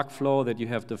establish plug flow that you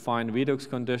have defined redox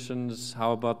conditions?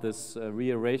 How about this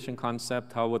reaeration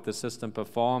concept? How would the system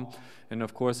perform? And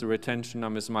of course the retention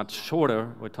time is much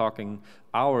shorter. We're talking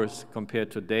hours compared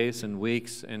to days and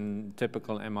weeks in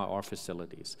typical MRR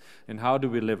facilities. And how do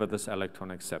we deliver this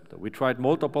electron acceptor? We tried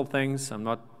multiple things. I'm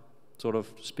not sort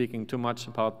of speaking too much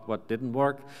about what didn't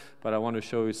work, but I want to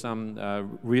show you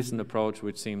some recent approach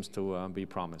which seems to be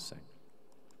promising.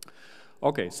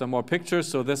 Okay, some more pictures.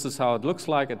 So this is how it looks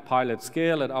like at pilot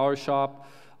scale at our shop.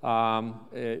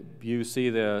 You see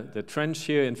the trench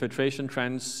here, infiltration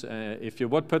trends. If you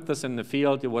would put this in the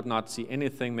field, you would not see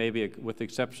anything, maybe with the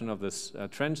exception of this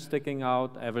trench sticking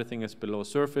out. Everything is below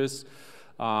surface.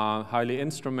 Highly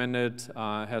instrumented,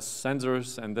 has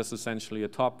sensors, and this is essentially a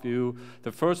top view.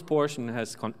 The first portion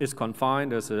is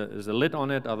confined. There's a lid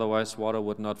on it, otherwise water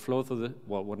would not flow through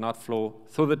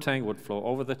the tank, would flow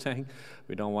over the tank.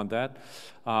 We don't want that.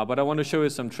 But I want to show you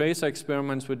some tracer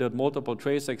experiments. We did multiple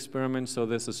tracer experiments. So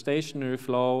there's a stationary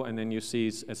flow, and then you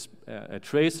see a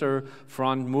tracer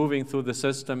front moving through the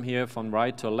system here from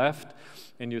right to left.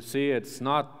 And you see it's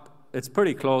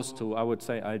pretty close to, I would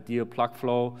say, ideal plug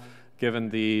flow, given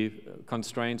the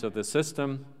constraints of the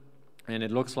system. And it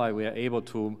looks like we are able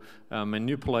to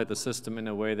manipulate the system in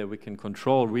a way that we can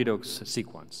control redox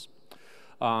sequence.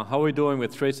 How are we doing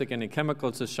with trace organic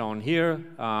chemicals is shown here.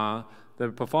 The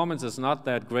performance is not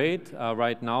that great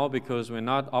right now because we're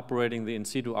not operating the in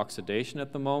situ oxidation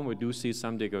at the moment. We do see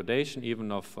some degradation,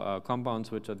 even of compounds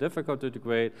which are difficult to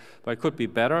degrade, but it could be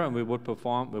better, and we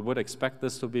would expect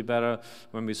this to be better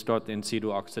when we start the in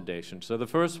situ oxidation. So the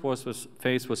first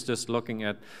phase was just looking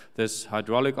at this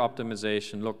hydraulic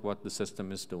optimization, look what the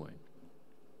system is doing.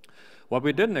 What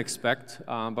we didn't expect,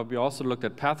 but we also looked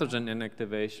at pathogen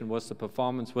inactivation, was the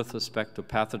performance with respect to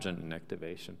pathogen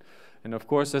inactivation. And of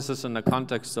course, this is in the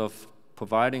context of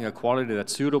providing a quality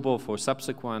that's suitable for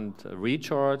subsequent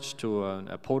recharge to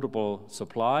a potable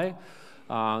supply.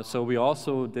 So we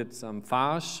also did some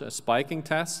phage spiking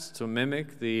tests to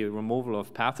mimic the removal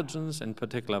of pathogens, in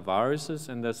particular viruses,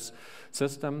 in this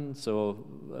system. So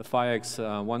Phi-X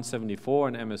 174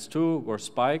 and MS2 were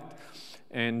spiked.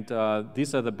 And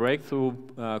these are the breakthrough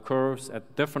curves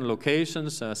at different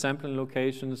locations, sampling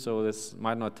locations, so this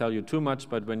might not tell you too much,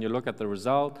 but when you look at the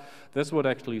result, this would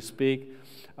actually speak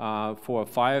for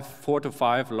 4 to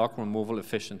 5 log removal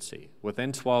efficiency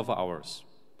within 12 hours.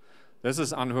 This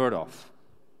is unheard of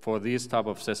for these type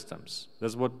of systems.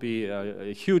 This would be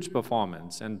a huge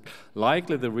performance, and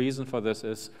likely the reason for this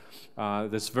is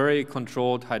this very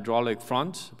controlled hydraulic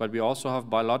front, but we also have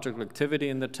biological activity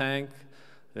in the tank.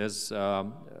 There's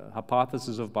a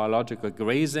hypothesis of biological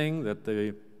grazing, that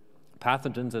the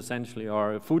pathogens essentially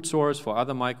are a food source for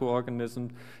other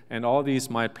microorganisms, and all these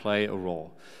might play a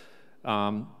role.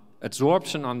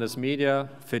 Absorption on this media,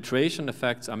 filtration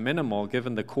effects are minimal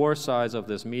given the core size of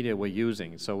this media we're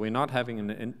using. So we're not having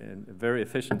a very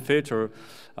efficient filter.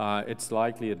 It's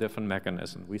likely a different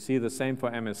mechanism. We see the same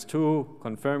for MS2,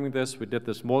 confirming this. We did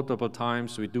this multiple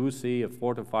times. We do see a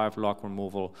 4 to 5 log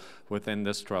removal within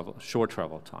this short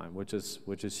travel time, which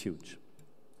is huge.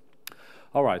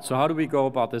 All right, so how do we go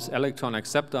about this electron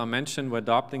acceptor? I mentioned we're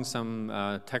adopting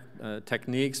some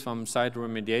techniques from site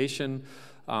remediation.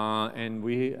 And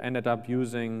we ended up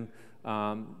using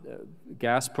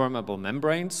gas permeable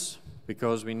membranes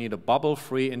because we need a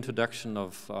bubble-free introduction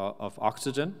of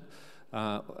oxygen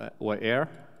or air.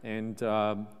 And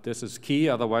this is key,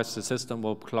 otherwise the system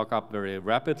will clog up very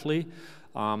rapidly.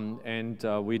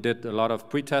 We did a lot of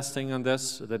pre-testing on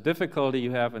this. The difficulty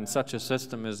you have in such a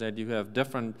system is that you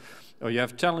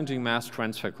have challenging mass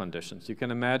transfer conditions. You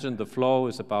can imagine the flow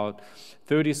is about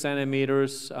 30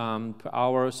 centimeters per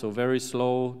hour, so very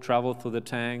slow travel through the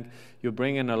tank. You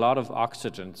bring in a lot of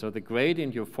oxygen, so the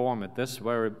gradient you form at this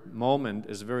very moment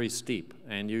is very steep,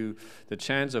 and the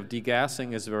chance of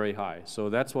degassing is very high. So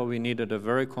that's why we needed a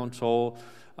very controlled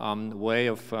way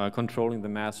of controlling the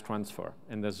mass transfer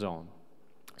in the zone.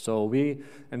 So we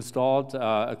installed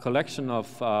a collection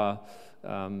of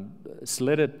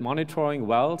slitted monitoring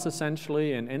wells,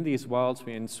 essentially, and in these wells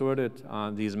we inserted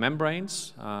these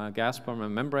membranes, gas permeable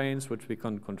membranes, which we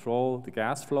can control the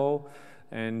gas flow.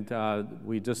 And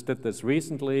we just did this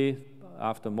recently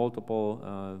after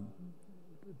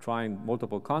trying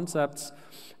multiple concepts,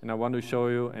 and I want to show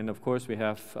you. And of course we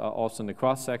have also in the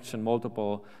cross-section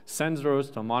multiple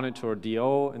sensors to monitor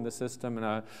DO in the system, and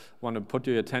I want to put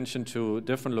your attention to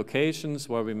different locations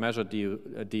where we measure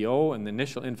DO in the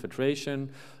initial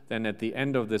infiltration, then at the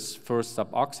end of this first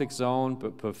suboxic zone,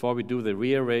 but before we do the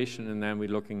reaeration, and then we're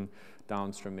looking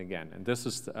downstream again. And this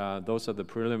is those are the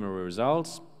preliminary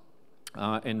results.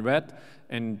 In red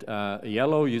and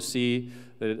yellow, you see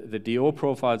the DO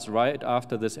profiles right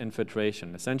after this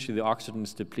infiltration. Essentially, the oxygen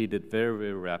is depleted very,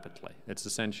 very rapidly. It's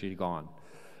essentially gone.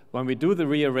 When we do the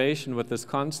reaeration with this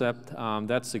concept,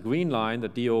 that's the green line, the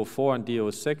DO4 and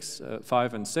DO6,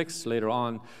 5 and 6 later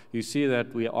on, you see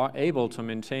that we are able to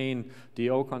maintain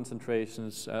DO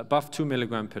concentrations above 2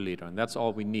 milligram per liter, and that's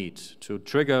all we need to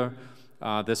trigger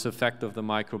this effect of the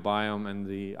microbiome and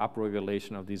the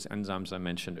upregulation of these enzymes I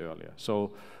mentioned earlier.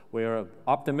 So we're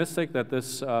optimistic that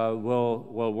this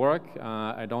will work.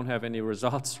 I don't have any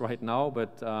results right now,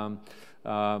 but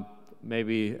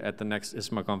maybe at the next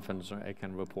ISMAR conference I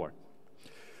can report.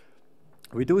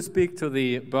 We do speak to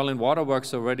the Berlin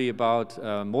Waterworks already about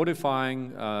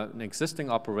modifying an existing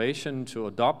operation to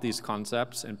adopt these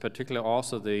concepts, in particular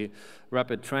also the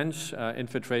rapid trench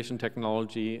infiltration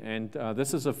technology. And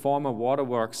this is a former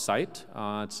waterworks site.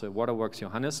 It's a waterworks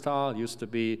Johannisthal, used to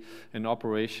be in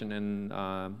operation in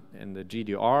the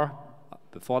GDR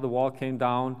before the wall came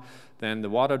down. Then the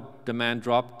water demand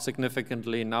dropped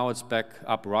significantly. Now it's back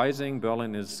up rising.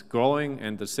 Berlin is growing,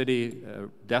 and the city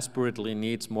desperately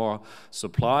needs more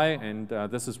supply. And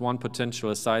this is one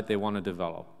potential site they want to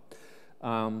develop.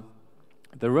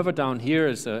 The river down here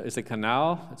is a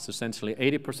canal. It's essentially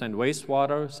 80%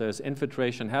 wastewater. So there's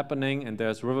infiltration happening, and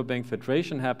there's riverbank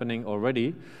filtration happening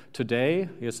already today.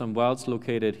 Here's some wells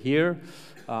located here.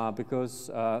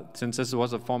 Because since this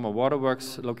was a former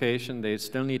waterworks location, they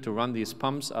still need to run these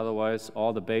pumps, otherwise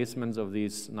all the basements of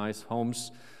these nice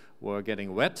homes were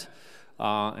getting wet.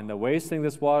 And they're wasting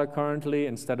this water currently.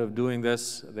 Instead of doing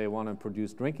this, they want to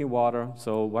produce drinking water.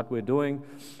 So what we're doing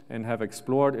and have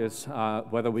explored is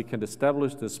whether we can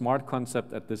establish the SMART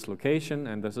concept at this location,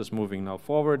 and this is moving now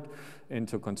forward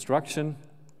into construction.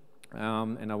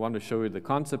 And I want to show you the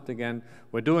concept again.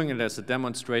 We're doing it as a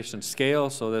demonstration scale,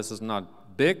 so this is not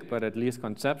big, but at least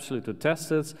conceptually to test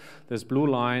this. This blue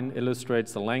line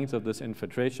illustrates the length of this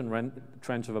infiltration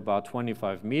trench of about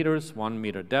 25 meters, 1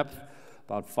 meter depth,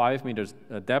 about 5 meters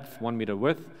depth, 1 meter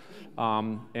width.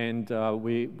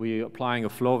 We're applying a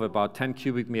flow of about 10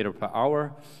 cubic meter per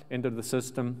hour into the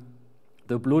system.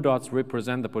 The blue dots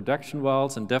represent the production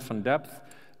wells in different depth,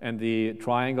 and the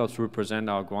triangles represent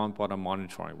our groundwater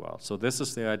monitoring wells. So this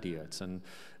is the idea.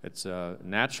 It's a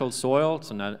natural soil,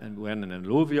 we're in an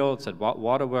alluvial, it's a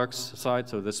waterworks site,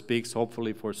 so this speaks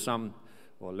hopefully for some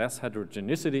or less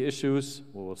heterogeneity issues,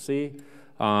 we will see,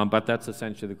 but that's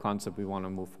essentially the concept we want to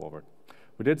move forward.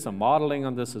 We did some modeling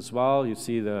on this as well. You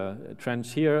see the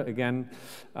trench here again,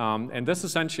 and this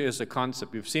essentially is a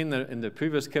concept. You've seen in the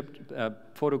previous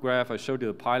photograph, I showed you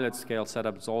the pilot scale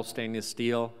setup. It's all stainless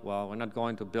steel. Well, we're not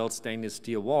going to build stainless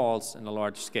steel walls in a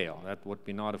large scale. That would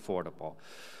be not affordable.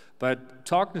 But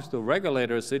talking to the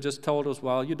regulators, they just told us,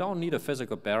 well, you don't need a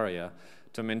physical barrier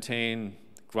to maintain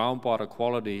groundwater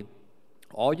quality.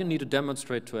 All you need to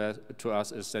demonstrate to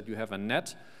us is that you have a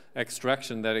net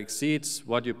extraction that exceeds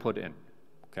what you put in.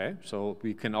 Okay, so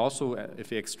we can also,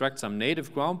 if we extract some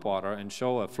native groundwater and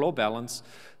show a flow balance,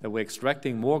 that we're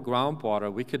extracting more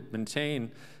groundwater, we could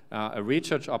maintain a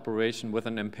recharge operation with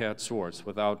an impaired source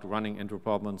without running into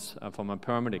problems from a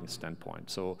permitting standpoint.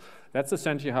 So that's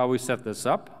essentially how we set this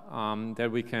up,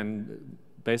 that we can,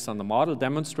 based on the model,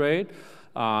 demonstrate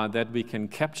that we can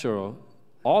capture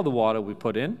all the water we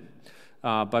put in,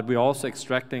 but we're also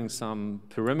extracting some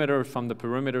perimeter, from the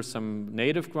perimeter, some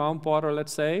native groundwater,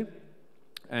 let's say,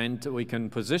 and we can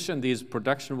position these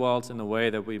production wells in a way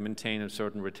that we maintain a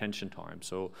certain retention time.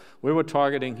 So we were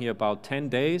targeting here about 10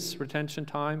 days retention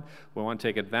time. We want to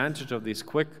take advantage of these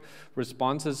quick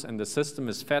responses, and the system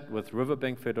is fed with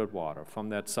riverbank filtered water from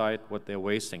that site, what they're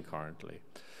wasting currently.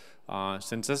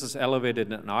 Since this is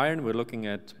elevated in iron, we're looking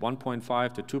at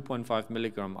 1.5 to 2.5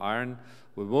 milligram iron.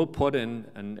 We will put in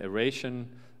an aeration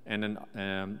and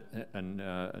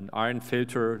an iron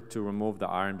filter to remove the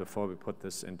iron before we put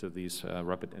this into these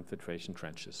rapid infiltration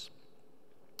trenches.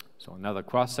 So another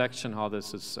cross-section, how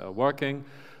this is working,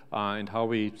 and how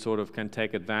we sort of can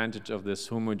take advantage of this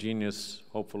homogeneous,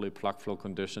 hopefully plug flow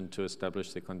condition to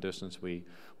establish the conditions we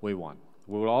want.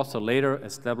 We will also later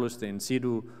establish the in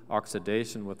situ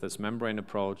oxidation with this membrane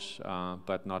approach,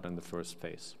 but not in the first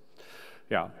phase.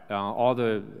 Yeah, all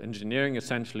the engineering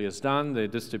essentially is done. The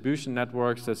distribution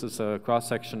networks, this is a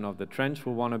cross-section of the trench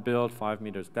we want to build, 5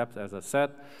 meters depth, as I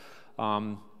said.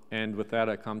 And with that,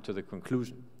 I come to the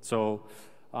conclusion. So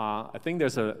I think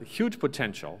there's a huge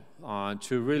potential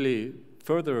to really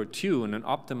further tune and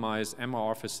optimize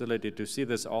MRR facility to see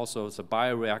this also as a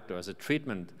bioreactor, as a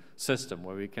treatment system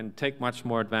where we can take much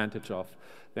more advantage of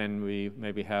than we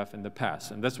maybe have in the past.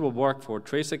 And this will work for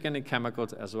trace organic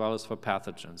chemicals as well as for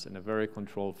pathogens in a very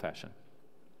controlled fashion.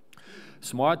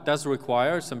 SMART does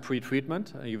require some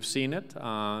pre-treatment. You've seen it.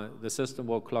 The system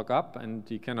will clog up and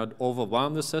you cannot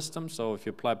overwhelm the system. So if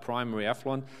you apply primary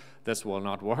effluent, this will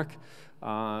not work.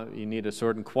 You need a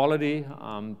certain quality,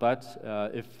 but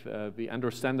if we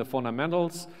understand the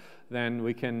fundamentals, then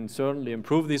we can certainly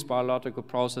improve these biological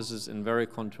processes in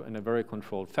a very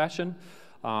controlled fashion.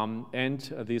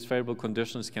 And these favorable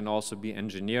conditions can also be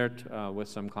engineered with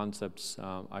some concepts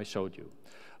I showed you.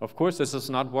 Of course, this is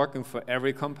not working for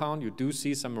every compound. You do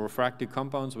see some refractory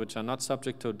compounds which are not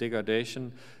subject to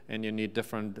degradation, and you need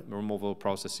different removal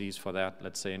processes for that.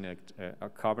 Let's say a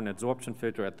carbon adsorption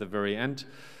filter at the very end,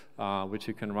 which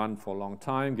you can run for a long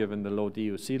time given the low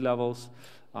DUC levels.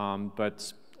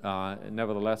 But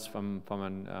nevertheless, from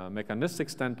a mechanistic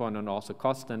standpoint and also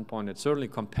cost standpoint, it's certainly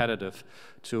competitive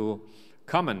to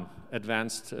common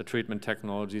advanced treatment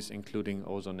technologies, including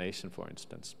ozonation, for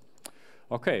instance.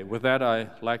 Okay, with that,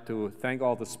 I'd like to thank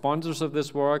all the sponsors of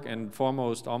this work, and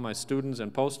foremost all my students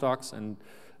and postdocs and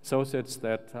associates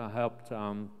that helped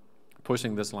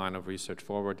pushing this line of research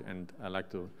forward. And I'd like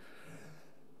to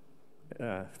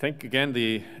thank again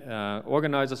the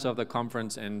organizers of the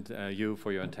conference and you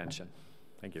for your attention.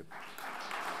 Thank you.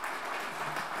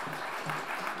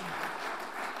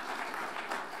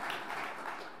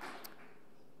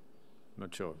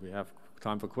 Not sure. We have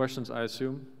time for questions, I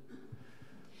assume.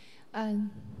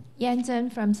 Yan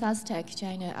Zhen from SUSTech,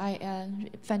 China.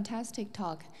 Fantastic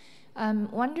talk.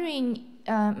 Wondering,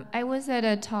 I was at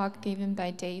a talk given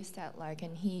by Dave Statlark,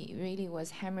 and he really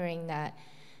was hammering that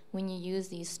when you use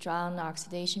these strong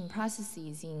oxidation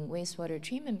processes in wastewater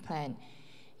treatment plant,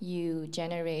 you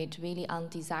generate really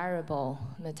undesirable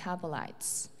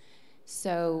metabolites.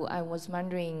 So I was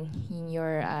wondering, in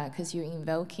your, because you're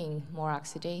invoking more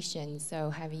oxidation, so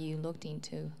have you looked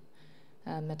into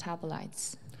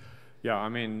metabolites? Yeah, I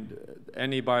mean,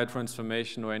 any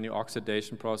biotransformation or any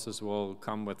oxidation process will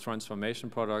come with transformation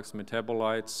products,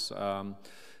 metabolites,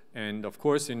 and of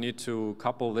course you need to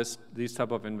couple these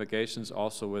type of invocations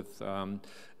also with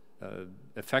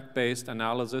effect-based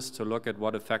analysis to look at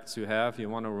what effects you have. You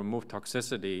want to remove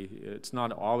toxicity. It's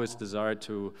not always desired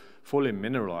to fully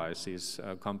mineralize these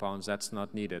compounds. That's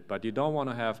not needed. But you don't want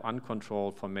to have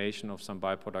uncontrolled formation of some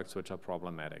byproducts which are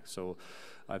problematic. So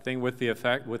I think with the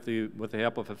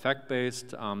help of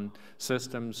effect-based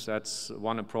systems, that's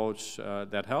one approach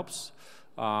that helps.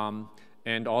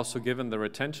 And also given the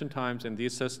retention times in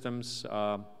these systems,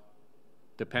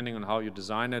 depending on how you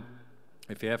design it,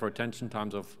 if you have retention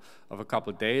times of a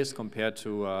couple of days compared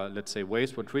to, let's say,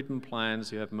 wastewater treatment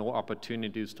plants, you have more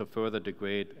opportunities to further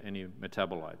degrade any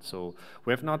metabolites. So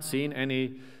we have not seen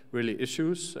any really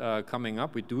issues coming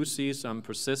up. We do see some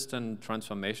persistent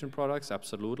transformation products,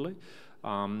 absolutely,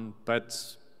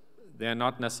 but they're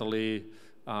not necessarily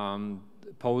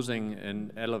posing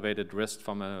an elevated risk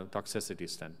from a toxicity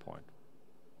standpoint.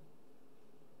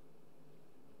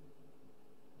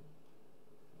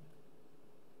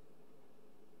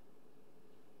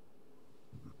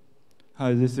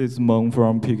 Hi, this is Meng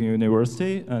from Peking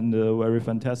University, and a very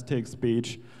fantastic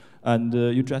speech. And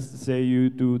you just say you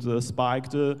do the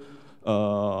spiked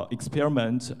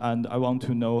experiment, and I want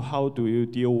to know how do you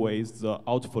deal with the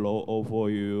outflow of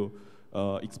your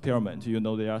experiment? You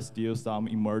know there are still some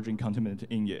emerging contaminant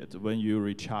in it. When you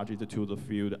recharge it to the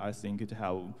field, I think it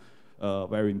have a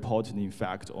very important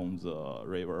effect on the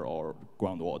river or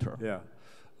groundwater. Yeah.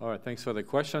 All right. Thanks for the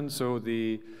question. So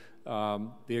the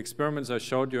experiments I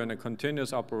showed you in a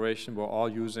continuous operation were all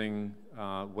using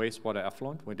wastewater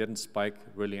effluent. We didn't spike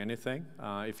really anything.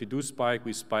 If you do spike,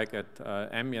 we spike at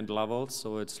ambient levels,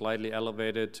 so it's slightly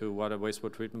elevated to what a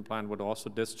wastewater treatment plant would also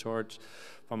discharge.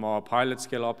 From our pilot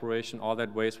scale operation, all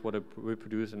that wastewater we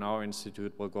produce in our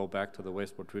institute will go back to the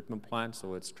wastewater treatment plant,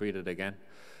 so it's treated again.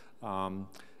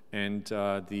 And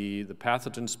the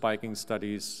pathogen spiking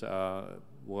studies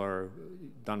were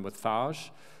done with phage.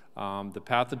 The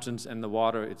pathogens in the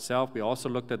water itself, we also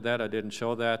looked at that. I didn't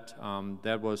show that.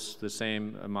 That was the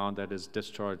same amount that is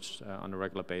discharged on a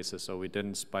regular basis, so we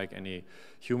didn't spike any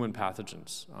human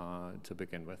pathogens to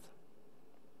begin with.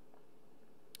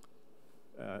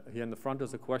 Here in the front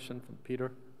is a question from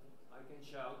Peter. I can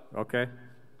shout. Okay.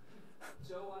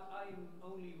 So I'm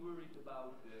only worried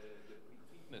about the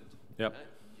pretreatment. Yep.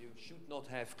 You should not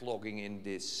have clogging in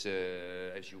this,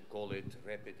 as you call it,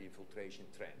 rapid infiltration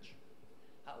trench.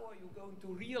 How are you going to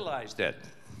realize that?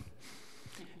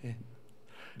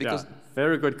 Because yeah,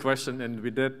 very good question, and we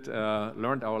did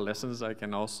learn our lessons, I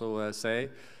can also say.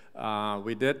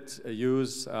 We did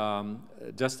use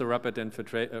just a rapid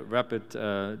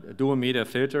dual media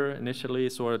filter initially,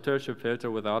 so a tertiary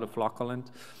filter without a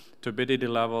flocculant. Turbidity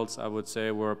levels, I would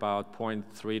say, were about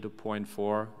 0.3 to 0.4,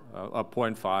 or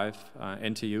 0.5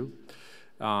 NTU.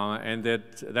 And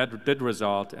that did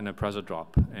result in a pressure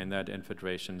drop in that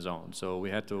infiltration zone. So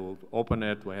we had to open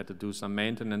it, we had to do some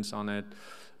maintenance on it,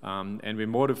 and we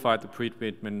modified the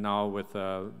pretreatment now with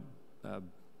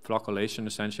flocculation,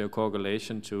 essentially a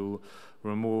coagulation, to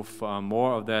remove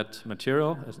more of that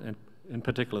material, in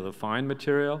particular the fine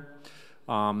material.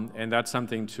 And that's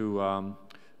something to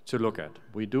look at.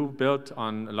 We do build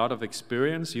on a lot of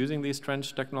experience using these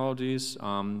trench technologies.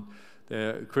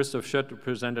 Christoph Schütt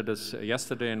presented us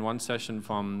yesterday in one session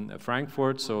from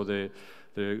Frankfurt. So the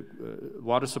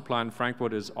water supply in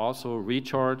Frankfurt is also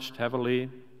recharged heavily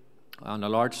on a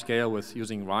large scale with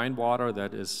using Rhine water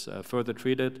that is further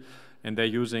treated. And they're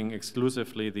using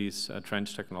exclusively these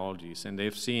trench technologies. And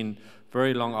they've seen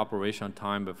very long operation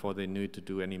time before they need to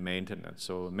do any maintenance.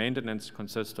 So maintenance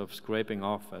consists of scraping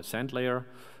off a sand layer,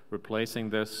 replacing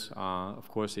this. Of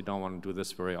course, you don't want to do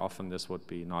this very often. This would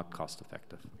be not cost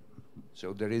effective.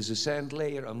 So there is a sand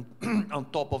layer on, on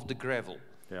top of the gravel.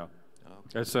 Yeah.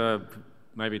 Okay. It's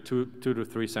maybe 2 to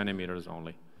 3 centimeters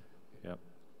only. Yeah.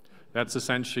 That's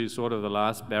essentially sort of the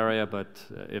last barrier, but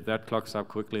if that clogs up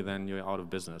quickly, then you're out of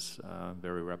business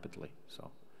very rapidly.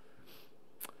 So,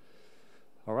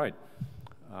 all right.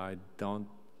 I don't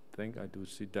think I do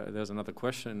see. There's another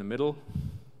question in the middle.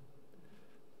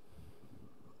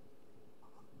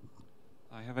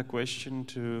 I have a question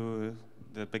to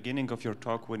the beginning of your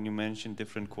talk when you mentioned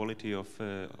different quality of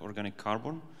organic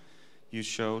carbon. You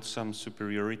showed some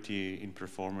superiority in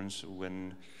performance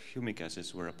when humic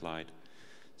acids were applied.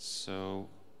 So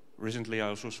recently I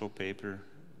also saw a paper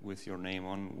with your name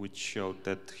on which showed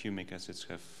that humic acids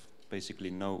have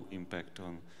basically no impact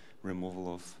on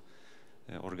removal of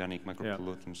organic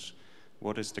micropollutants. Yeah.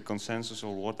 What is the consensus,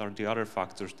 or what are the other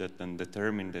factors that then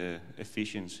determine the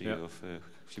efficiency of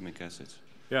humic acids?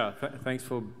 Yeah, thanks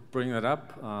for bringing that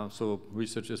up. So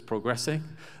research is progressing.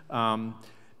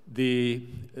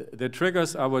 The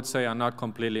triggers, I would say, are not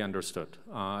completely understood.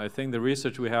 I think the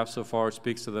research we have so far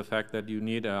speaks to the fact that you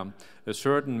need a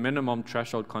certain minimum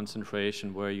threshold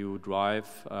concentration where you drive,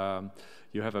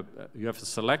 you have a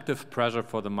selective pressure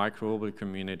for the microbial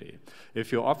community.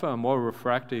 If you offer a more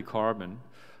refractory carbon,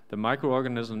 the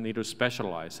microorganisms need to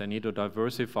specialize. They need to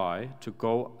diversify to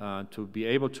go to be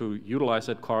able to utilize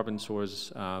that carbon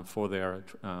source for their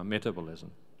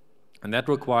metabolism. And that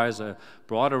requires a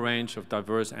broader range of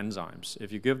diverse enzymes.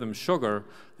 If you give them sugar,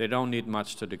 they don't need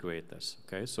much to degrade this.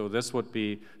 Okay, so this would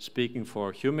be speaking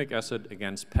for humic acid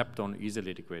against peptone,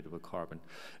 easily degradable carbon.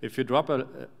 If you drop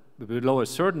below a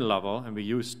certain level, and we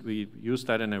used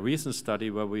that in a recent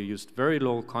study where we used very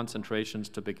low concentrations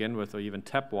to begin with, or even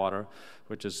tap water,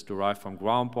 which is derived from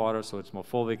groundwater, so it's more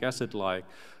fulvic acid-like,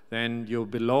 then you're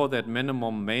below that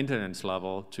minimum maintenance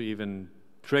level to even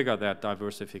trigger that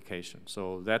diversification.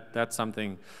 So that's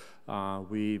something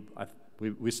we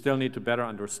still need to better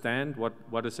understand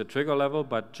what is the trigger level,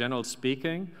 but generally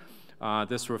speaking,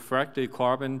 this refractory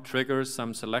carbon triggers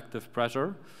some selective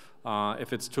pressure.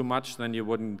 If it's too much, then you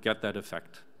wouldn't get that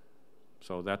effect.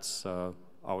 So that's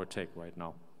our take right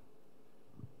now.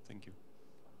 Thank you.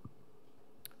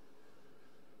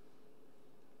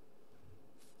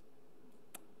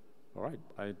 All right.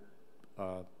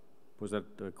 Was that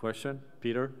a question,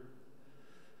 Peter?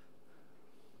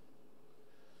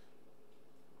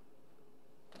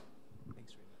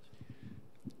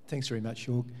 Thanks very much,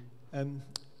 Jörg. A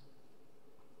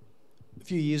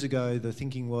few years ago, the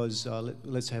thinking was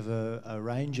let's have a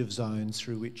range of zones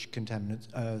through which contaminants,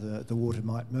 the water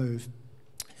might move.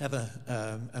 Have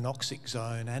an oxic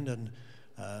zone and an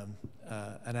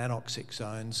anoxic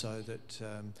zone, so that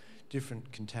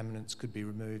different contaminants could be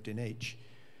removed in each.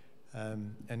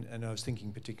 And I was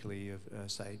thinking particularly of,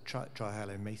 say,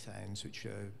 trihalomethanes, which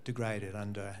are degraded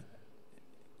under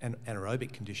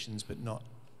anaerobic conditions, but not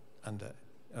under,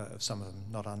 some of them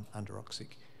not under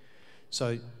oxic.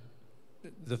 So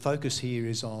the focus here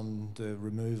is on the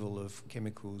removal of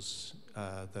chemicals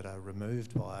that are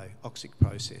removed by oxic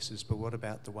processes, but what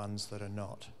about the ones that are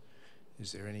not?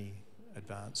 Is there any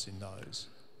advance in those?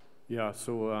 Yeah,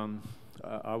 so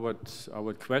I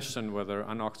would question whether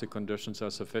anoxic conditions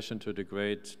are sufficient to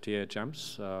degrade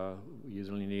THMs. We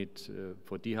usually need,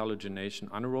 for dehalogenation,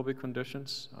 anaerobic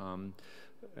conditions.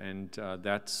 And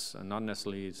that's not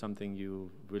necessarily something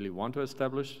you really want to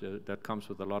establish. That comes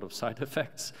with a lot of side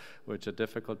effects, which are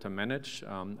difficult to manage.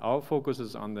 Our focus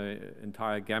is on the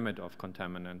entire gamut of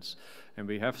contaminants. And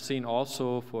we have seen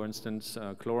also, for instance,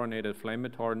 chlorinated flame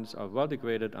retardants are well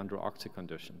degraded under oxic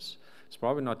conditions. It's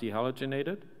probably not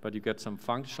dehalogenated, but you get some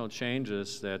functional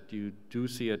changes that you do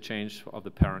see a change of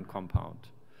the parent compound.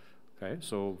 Okay,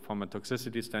 so from a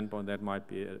toxicity standpoint, that might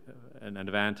be an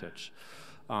advantage.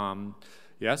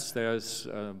 Yes, there's,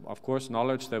 of course,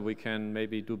 knowledge that we can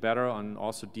maybe do better on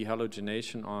also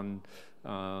dehalogenation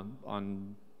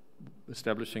on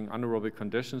establishing anaerobic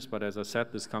conditions, but as I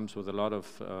said, this comes with a lot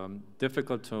of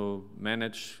difficult to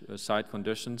manage site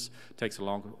conditions. It takes a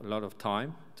lot of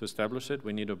time to establish it.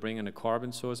 We need to bring in a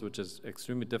carbon source, which is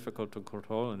extremely difficult to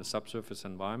control in a subsurface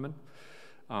environment.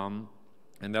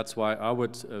 And that's why I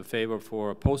would favor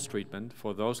for post-treatment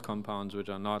for those compounds which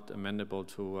are not amenable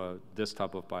to this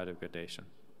type of biodegradation.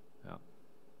 Yeah.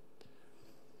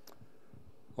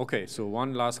 Okay, so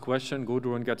one last question.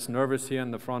 Gudrun gets nervous here in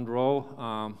the front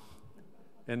row,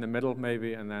 in the middle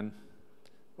maybe, and then,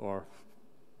 or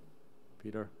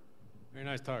Peter. Very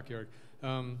nice talk, Jörg.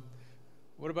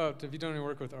 What about, have you done any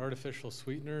work with artificial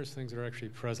sweeteners, things that are actually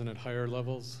present at higher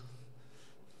levels?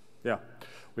 Yeah,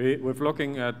 we've looked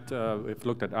at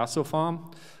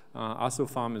Asofarm.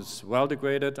 Asofarm is well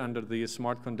degraded under these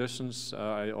smart conditions.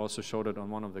 I also showed it on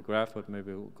one of the graphs, but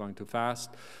maybe we're going too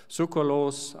fast.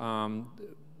 Sucralose,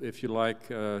 if you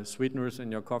like sweeteners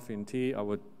in your coffee and tea, I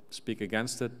would speak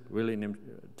against it. Really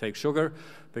take sugar,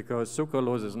 because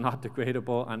sucralose is not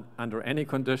degradable and under any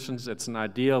conditions. It's an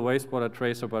ideal wastewater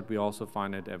tracer, but we also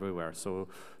find it everywhere. So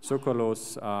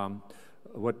sucralose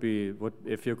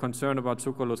if you're concerned about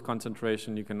sucralose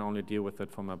concentration, you can only deal with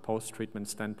it from a post-treatment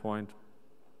standpoint.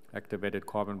 Activated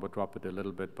carbon would drop it a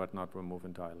little bit, but not remove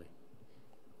entirely.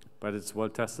 But it's well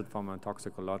tested from a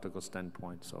toxicological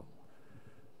standpoint, so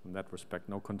in that respect,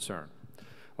 no concern.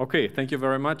 Okay, thank you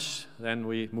very much. Then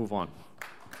we move on.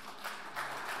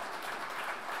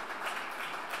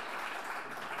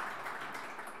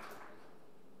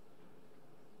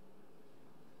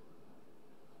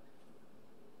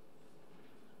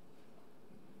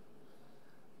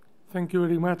 Thank you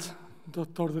very much,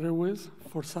 Dr. Drewes,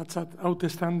 for such an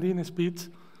outstanding speech.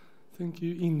 Thank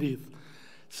you indeed.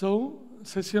 So,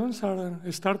 sessions are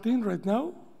starting right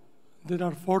now. There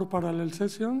are 4 parallel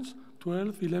sessions,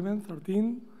 12, 11,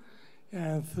 13,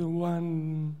 and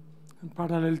one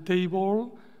parallel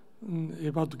table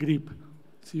about grip.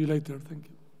 See you later. Thank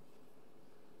you.